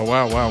died.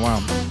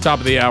 Wow. Top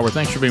of the hour.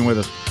 Thanks for being with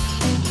us.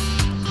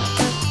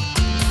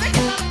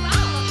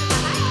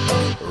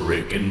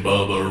 Rick and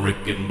Bubba,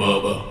 Rick and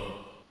Bubba.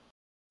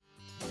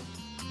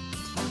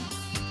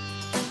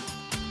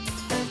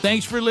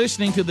 Thanks for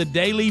listening to the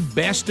daily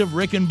Best of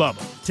Rick and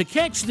Bubba. To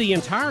catch the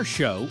entire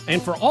show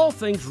and for all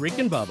things Rick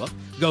and Bubba,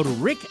 go to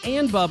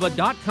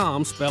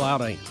rickandbubba.com, spell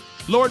out AIM.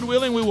 Lord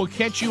willing, we will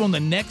catch you on the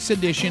next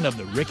edition of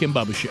the Rick and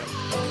Bubba Show.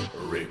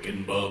 Rick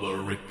and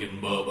Bubba, Rick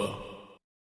and Bubba.